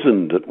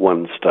imprisoned at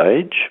one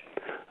stage,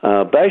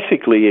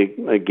 basically,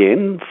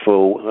 again,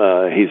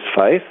 for his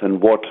faith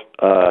and what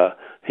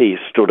he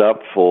stood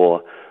up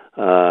for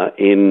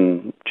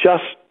in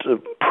just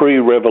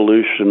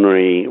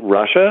pre-revolutionary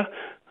Russia.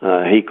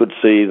 He could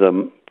see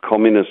the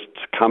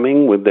communists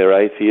coming with their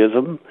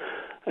atheism,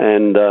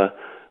 and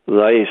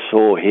they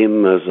saw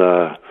him as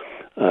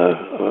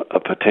a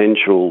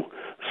potential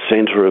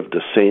centre of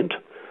dissent.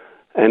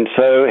 And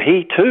so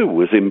he too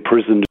was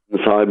imprisoned in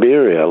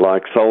Siberia,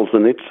 like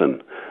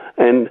Solzhenitsyn.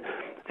 And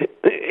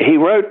he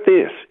wrote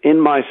this: "In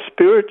my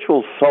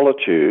spiritual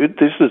solitude,"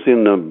 this is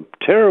in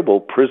a terrible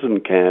prison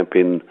camp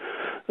in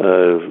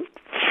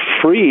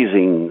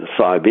freezing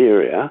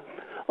Siberia,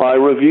 "I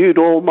reviewed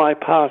all my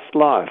past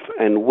life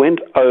and went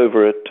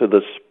over it to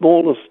the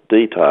smallest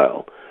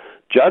detail,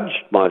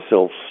 judged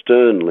myself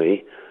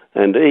sternly,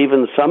 and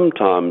even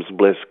sometimes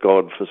blessed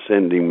God for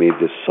sending me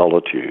this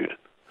solitude."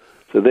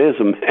 So there's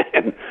a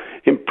man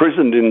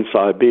imprisoned in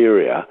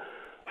Siberia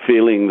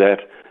feeling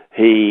that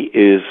he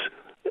is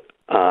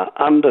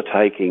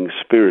undertaking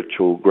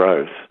spiritual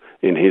growth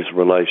in his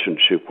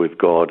relationship with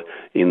God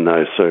in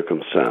those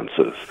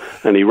circumstances.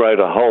 And he wrote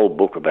a whole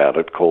book about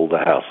it called The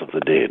House of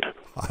the Dead.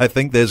 I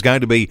think there's going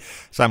to be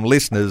some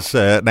listeners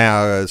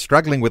now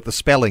struggling with the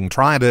spelling,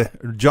 trying to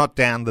jot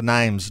down the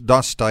names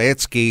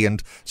Dostoevsky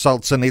and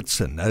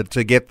Solzhenitsyn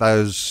to get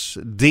those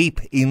deep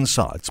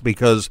insights,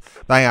 because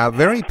they are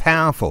very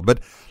powerful. But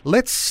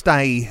let's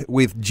stay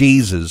with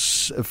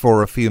Jesus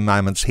for a few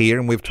moments here,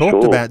 and we've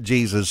talked about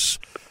Jesus,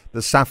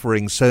 the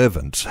suffering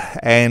servant,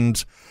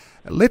 and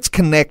let's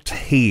connect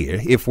here,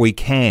 if we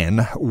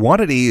can, what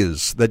it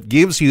is that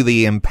gives you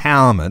the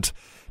empowerment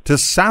to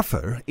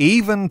suffer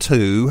even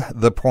to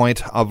the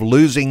point of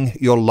losing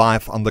your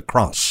life on the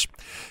cross.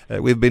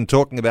 We've been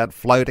talking about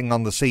floating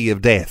on the sea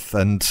of death,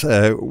 and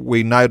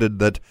we noted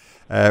that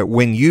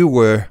when you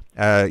were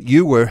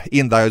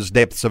in those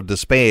depths of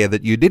despair,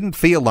 that you didn't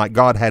feel like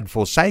God had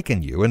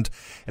forsaken you, and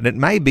it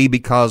may be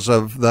because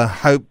of the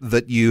hope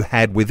that you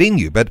had within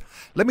you. But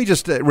let me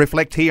just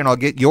reflect here, and I'll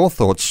get your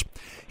thoughts.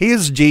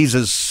 Here's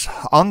Jesus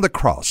on the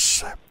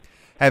cross,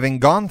 having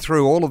gone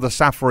through all of the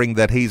suffering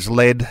that he's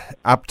led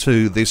up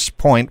to this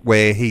point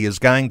where he is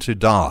going to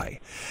die.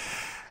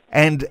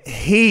 And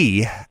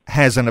he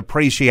has an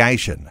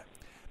appreciation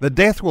that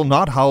death will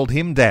not hold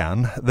him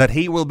down, that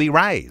he will be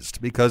raised,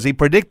 because he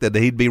predicted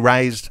he'd be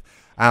raised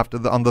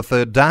on the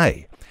third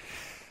day.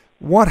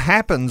 What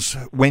happens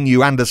when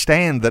you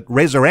understand that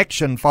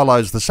resurrection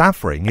follows the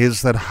suffering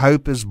is that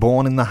hope is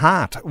born in the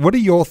heart. What are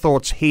your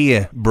thoughts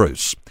here,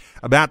 Bruce,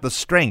 about the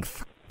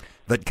strength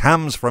that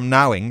comes from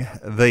knowing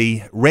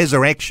the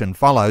resurrection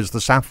follows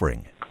the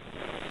suffering?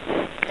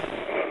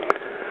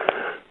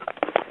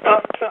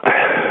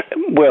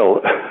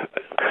 Well,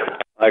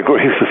 I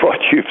agree with what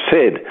you've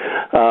said,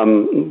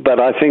 but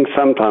I think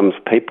sometimes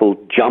people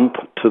jump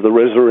to the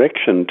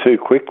resurrection too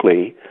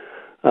quickly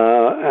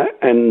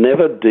and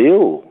never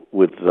deal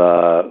with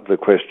the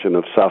question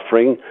of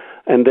suffering,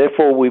 and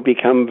therefore we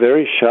become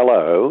very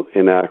shallow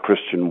in our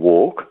Christian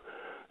walk,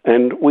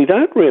 and we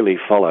don't really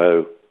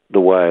follow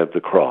the way of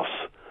the cross.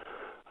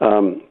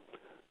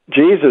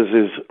 Jesus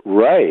is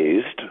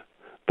raised,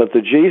 but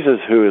the Jesus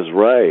who is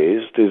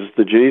raised is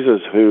the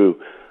Jesus who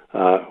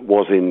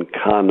was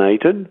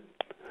incarnated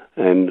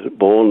and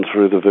born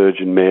through the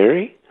Virgin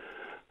Mary.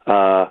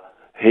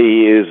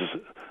 He is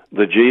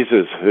the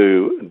Jesus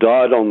who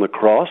died on the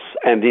cross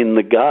and in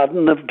the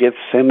Garden of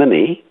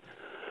Gethsemane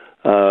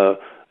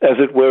as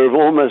it were, have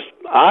almost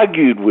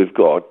argued with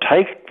God,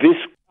 take this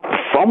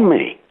from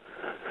me.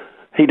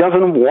 He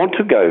doesn't want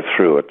to go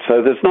through it.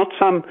 So there's not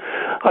some...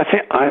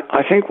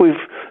 I think we've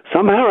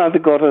somehow or other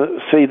got to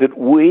see that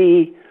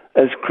we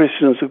as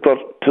Christians have got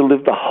to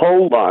live the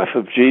whole life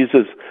of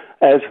Jesus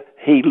as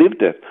he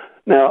lived it.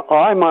 Now,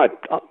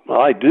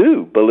 I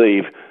do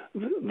believe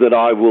that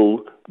I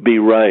will be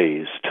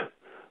raised,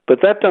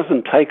 but that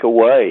doesn't take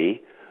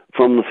away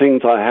from the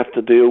things I have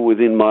to deal with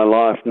in my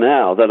life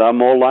now that are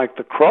more like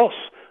the cross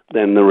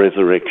than the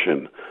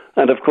resurrection.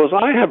 And of course,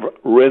 I have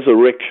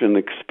resurrection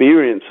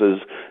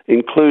experiences,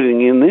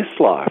 including in this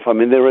life. I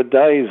mean, there are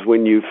days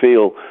when you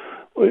feel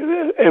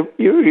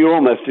you're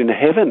almost in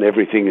heaven,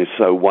 everything is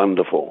so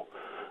wonderful.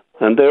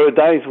 And there are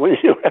days when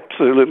you're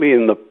absolutely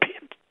in the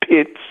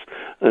pits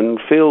and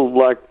feel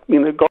like,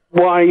 God,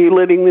 why are you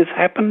letting this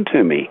happen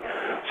to me?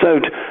 So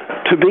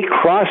to be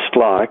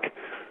Christ-like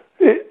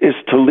is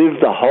to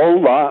live the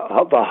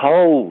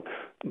whole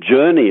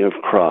journey of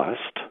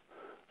Christ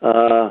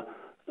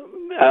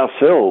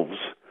ourselves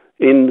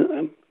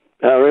in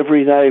our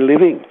everyday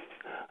living.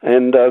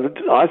 And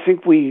I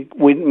think we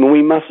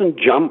mustn't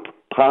jump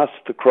past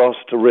the cross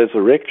to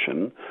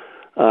resurrection,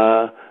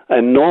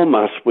 and nor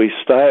must we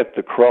stay at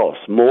the cross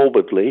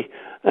morbidly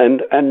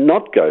and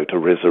not go to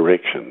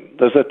resurrection.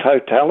 There's a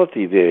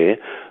totality there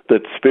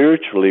that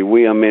spiritually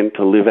we are meant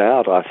to live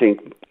out, I think,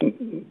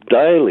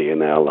 daily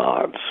in our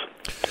lives.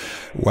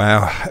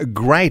 Wow,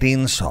 great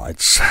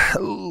insights.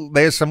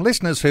 There's some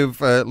listeners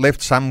who've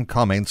left some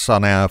comments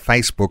on our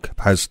Facebook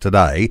post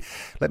today.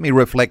 Let me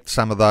reflect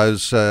some of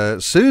those.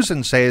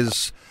 Susan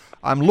says,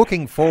 I'm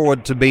looking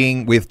forward to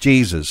being with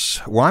Jesus.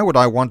 Why would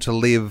I want to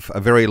live a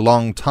very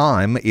long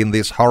time in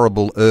this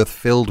horrible earth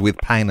filled with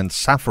pain and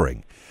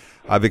suffering?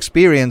 I've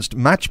experienced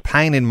much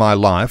pain in my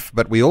life,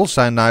 but we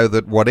also know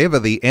that whatever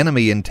the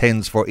enemy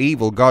intends for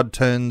evil, God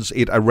turns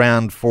it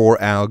around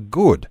for our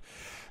good.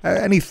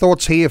 Any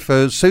thoughts here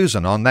for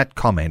Susan on that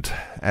comment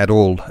at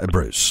all,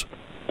 Bruce?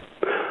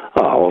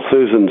 Well,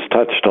 Susan's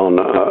touched on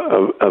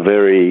a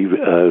very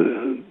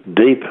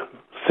deep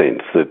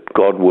sense that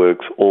God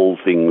works all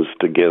things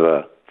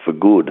together for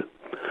good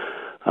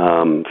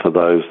for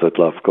those that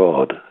love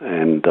God.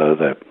 And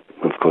that,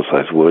 of course,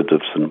 those words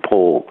of St.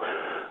 Paul,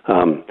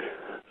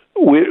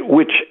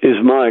 which is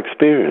my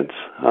experience.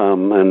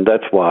 And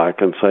that's why I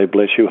can say,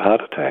 bless you, heart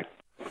attack.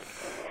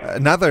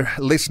 Another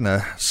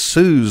listener,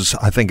 Suze,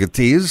 I think it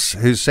is,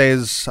 who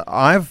says,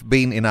 I've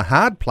been in a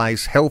hard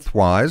place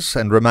health-wise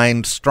and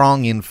remained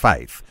strong in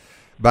faith.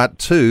 But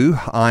too,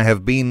 I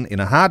have been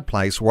in a hard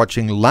place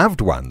watching loved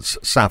ones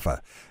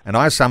suffer. And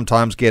I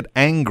sometimes get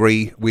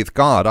angry with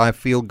God. I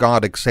feel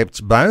God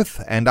accepts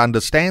both and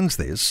understands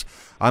this.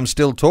 I'm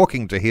still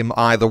talking to him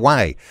either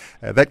way.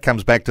 That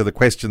comes back to the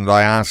question that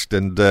I asked,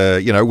 and,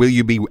 will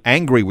you be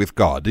angry with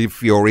God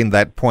if you're in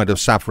that point of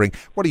suffering?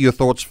 What are your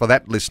thoughts for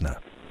that listener?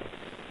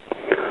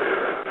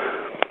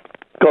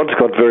 God's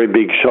got very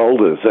big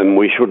shoulders, and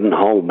we shouldn't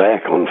hold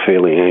back on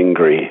feeling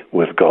angry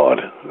with God.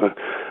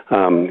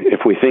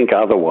 If we think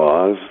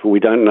otherwise, we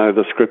don't know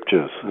the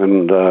Scriptures,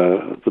 and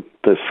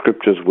the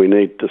Scriptures we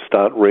need to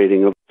start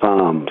reading of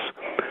Psalms,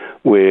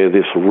 where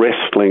this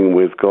wrestling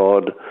with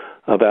God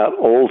about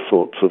all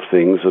sorts of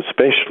things,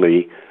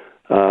 especially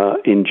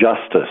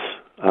injustice,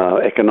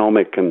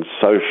 economic and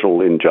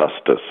social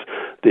injustice,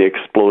 the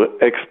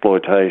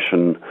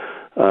exploitation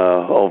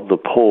of the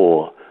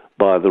poor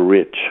by the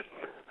rich.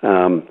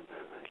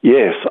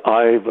 Yes,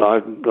 I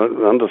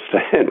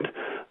understand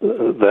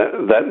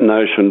that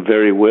notion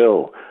very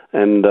well,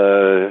 and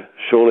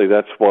surely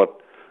that's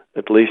what,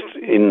 at least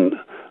in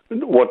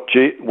what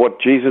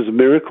Jesus'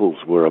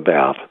 miracles were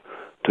about,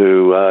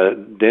 to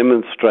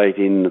demonstrate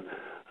in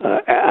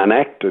an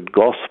acted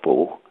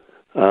gospel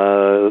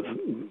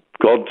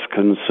God's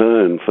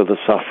concern for the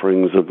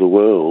sufferings of the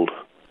world.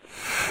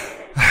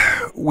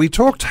 We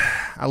talked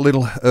a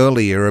little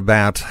earlier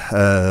about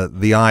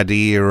the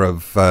idea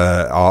of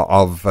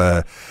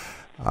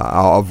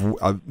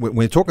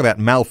we talk about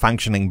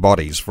malfunctioning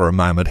bodies for a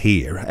moment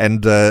here,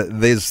 and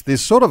there's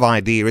this sort of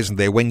idea, isn't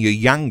there, when you're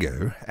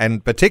younger,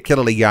 and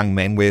particularly young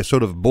men, we're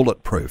sort of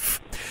bulletproof.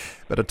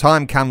 But a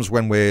time comes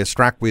when we're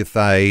struck with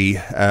a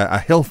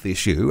health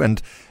issue,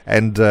 and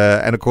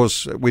of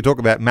course we talk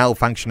about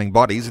malfunctioning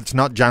bodies. It's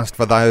not just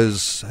for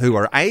those who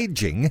are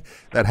aging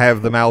that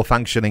have the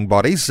malfunctioning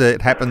bodies.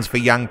 It happens for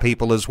young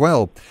people as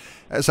well.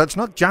 So it's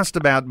not just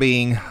about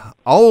being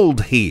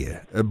old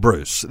here,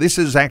 Bruce. This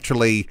is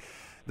actually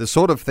the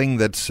sort of thing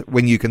that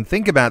when you can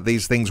think about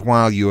these things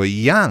while you're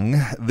young,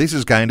 this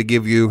is going to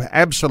give you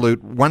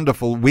absolute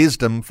wonderful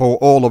wisdom for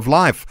all of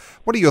life.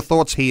 What are your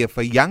thoughts here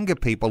for younger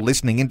people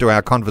listening into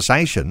our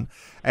conversation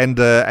and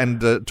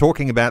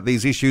talking about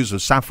these issues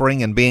of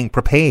suffering and being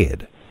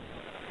prepared?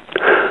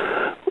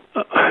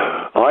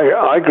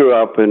 I grew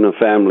up in a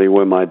family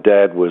where my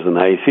dad was an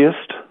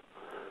atheist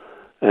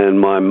and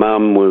my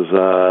mum was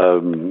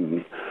a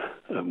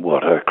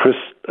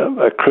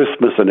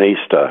Christmas and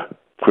Easter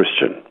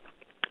Christian.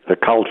 A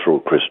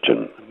cultural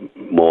Christian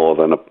more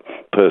than a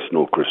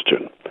personal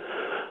Christian.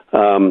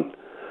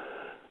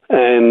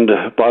 And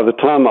by the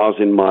time I was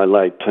in my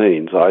late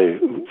teens, I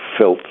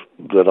felt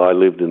that I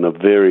lived in a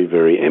very,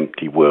 very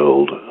empty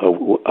world,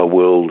 a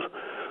world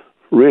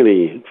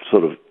really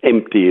sort of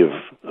empty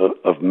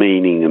of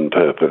meaning and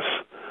purpose.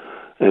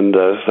 And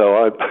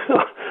so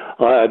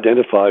I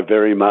identify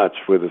very much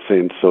with a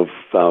sense of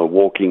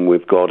walking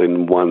with God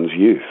in one's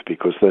youth,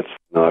 because that's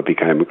when I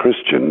became a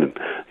Christian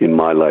in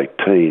my late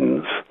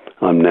teens.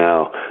 I'm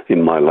now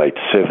in my late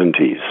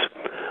 70s,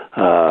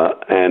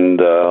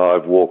 and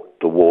I've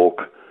walked the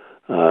walk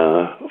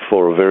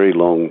for a very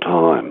long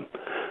time.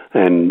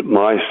 And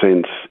my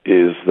sense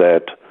is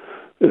that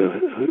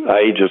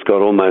age has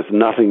got almost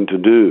nothing to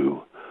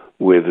do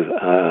with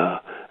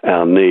our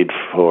need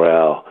for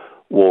our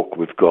walk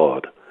with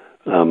God.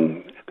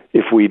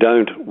 If we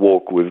don't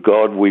walk with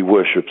God, we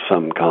worship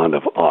some kind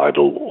of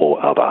idol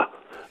or other.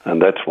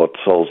 And that's what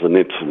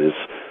Solzhenitsyn is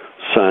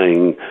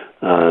saying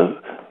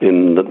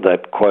in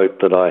that quote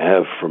that I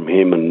have from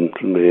him, and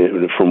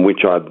from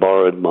which I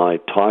borrowed my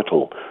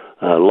title.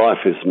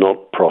 Life is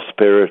not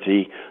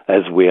prosperity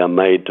as we are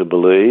made to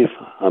believe.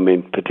 I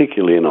mean,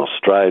 particularly in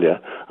Australia,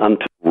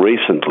 until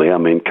recently, I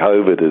mean,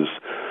 COVID has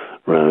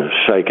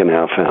shaken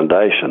our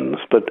foundations,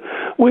 but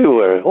we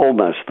were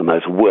almost the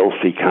most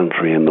wealthy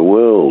country in the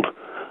world.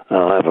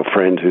 I have a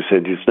friend who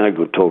said it's no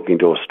good talking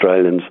to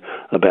Australians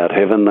about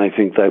heaven. They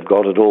think they've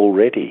got it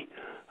already.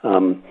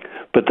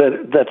 But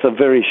that's a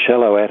very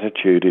shallow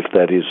attitude if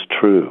that is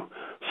true.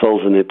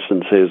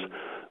 Solzhenitsyn says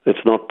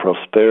it's not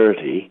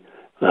prosperity,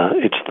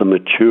 it's the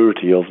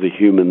maturity of the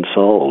human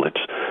soul.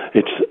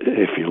 It's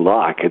if you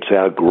like, it's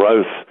our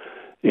growth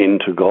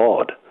into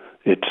God.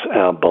 It's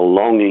our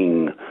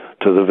belonging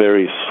to the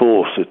very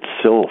source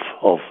itself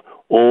of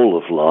all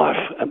of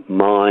life,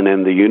 mine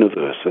and the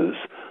universe's.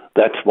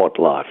 That's what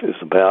life is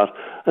about,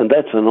 and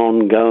that's an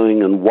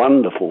ongoing and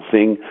wonderful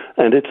thing,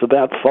 and it's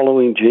about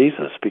following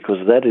Jesus, because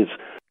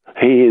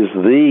he is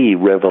the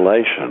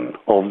revelation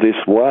of this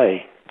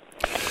way.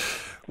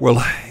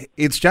 Well,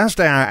 it's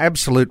just our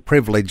absolute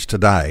privilege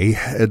today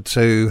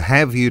to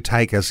have you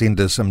take us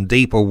into some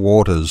deeper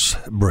waters,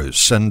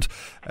 Bruce. And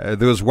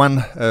there was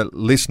one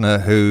listener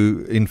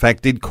who, in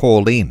fact, did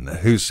call in,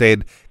 who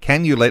said,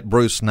 can you let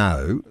Bruce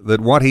know that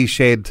what he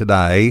shared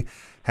today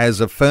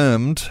has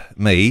affirmed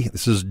me,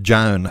 this is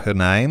Joan, her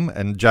name,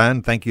 and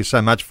Joan, thank you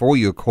so much for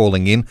your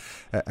calling in,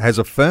 has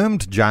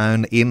affirmed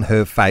Joan in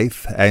her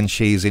faith, and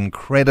she's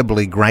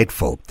incredibly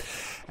grateful.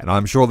 And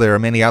I'm sure there are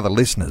many other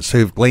listeners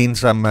who've gleaned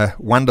some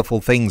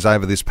wonderful things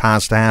over this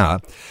past hour.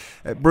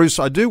 Bruce,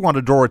 I do want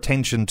to draw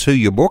attention to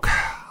your book.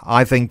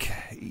 I think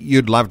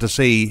you'd love to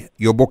see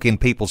your book in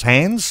people's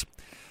hands.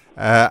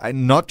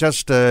 Not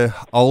just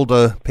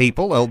older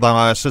people, although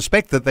I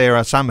suspect that there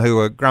are some who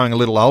are growing a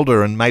little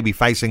older and maybe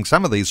facing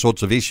some of these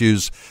sorts of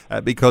issues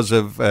because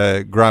of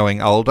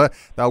growing older.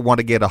 They'll want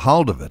to get a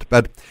hold of it.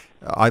 But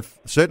I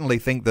certainly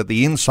think that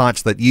the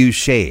insights that you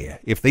share,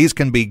 if these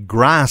can be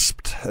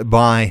grasped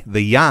by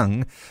the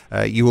young,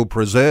 you will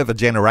preserve a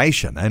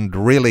generation and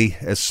really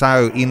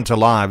sow into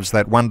lives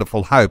that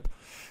wonderful hope.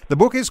 The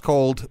book is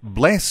called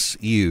Bless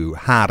You,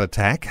 Heart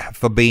Attack,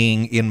 for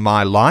Being in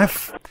My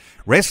Life,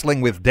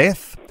 Wrestling with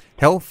Death,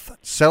 Health,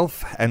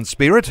 Self and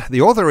Spirit.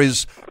 The author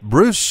is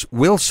Bruce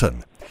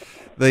Wilson.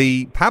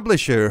 The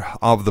publisher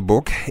of the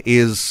book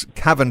is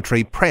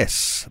Coventry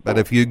Press, but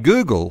if you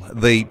Google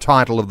the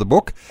title of the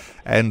book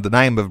and the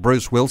name of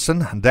Bruce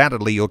Wilson,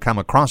 undoubtedly you'll come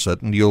across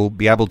it and you'll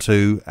be able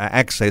to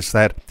access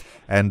that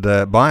and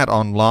buy it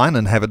online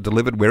and have it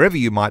delivered wherever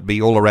you might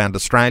be all around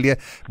Australia.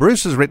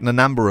 Bruce has written a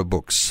number of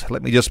books.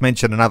 Let me just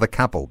mention another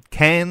couple.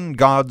 Can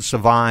God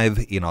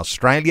Survive in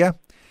Australia?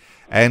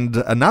 And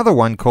another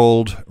one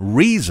called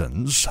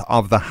Reasons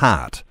of the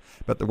Heart.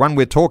 But the one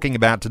we're talking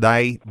about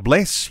today,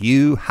 Bless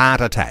You, Heart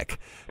Attack,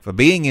 for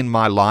Being in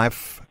My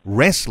Life,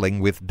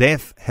 Wrestling with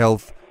Death,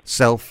 Health,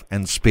 Self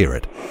and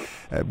Spirit.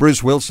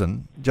 Bruce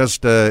Wilson,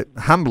 just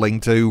humbling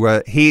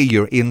to hear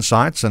your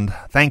insights, and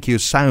thank you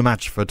so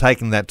much for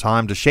taking that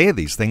time to share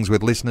these things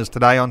with listeners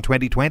today on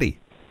 2020.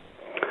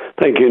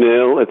 Thank you,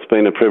 Neil. It's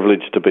been a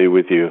privilege to be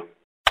with you.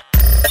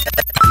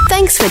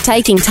 Thanks for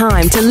taking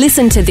time to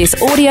listen to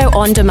this audio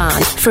on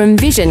demand from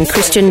Vision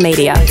Christian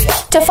Media.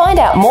 To find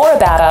out more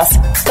about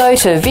us, go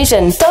to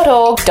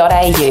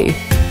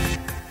vision.org.au.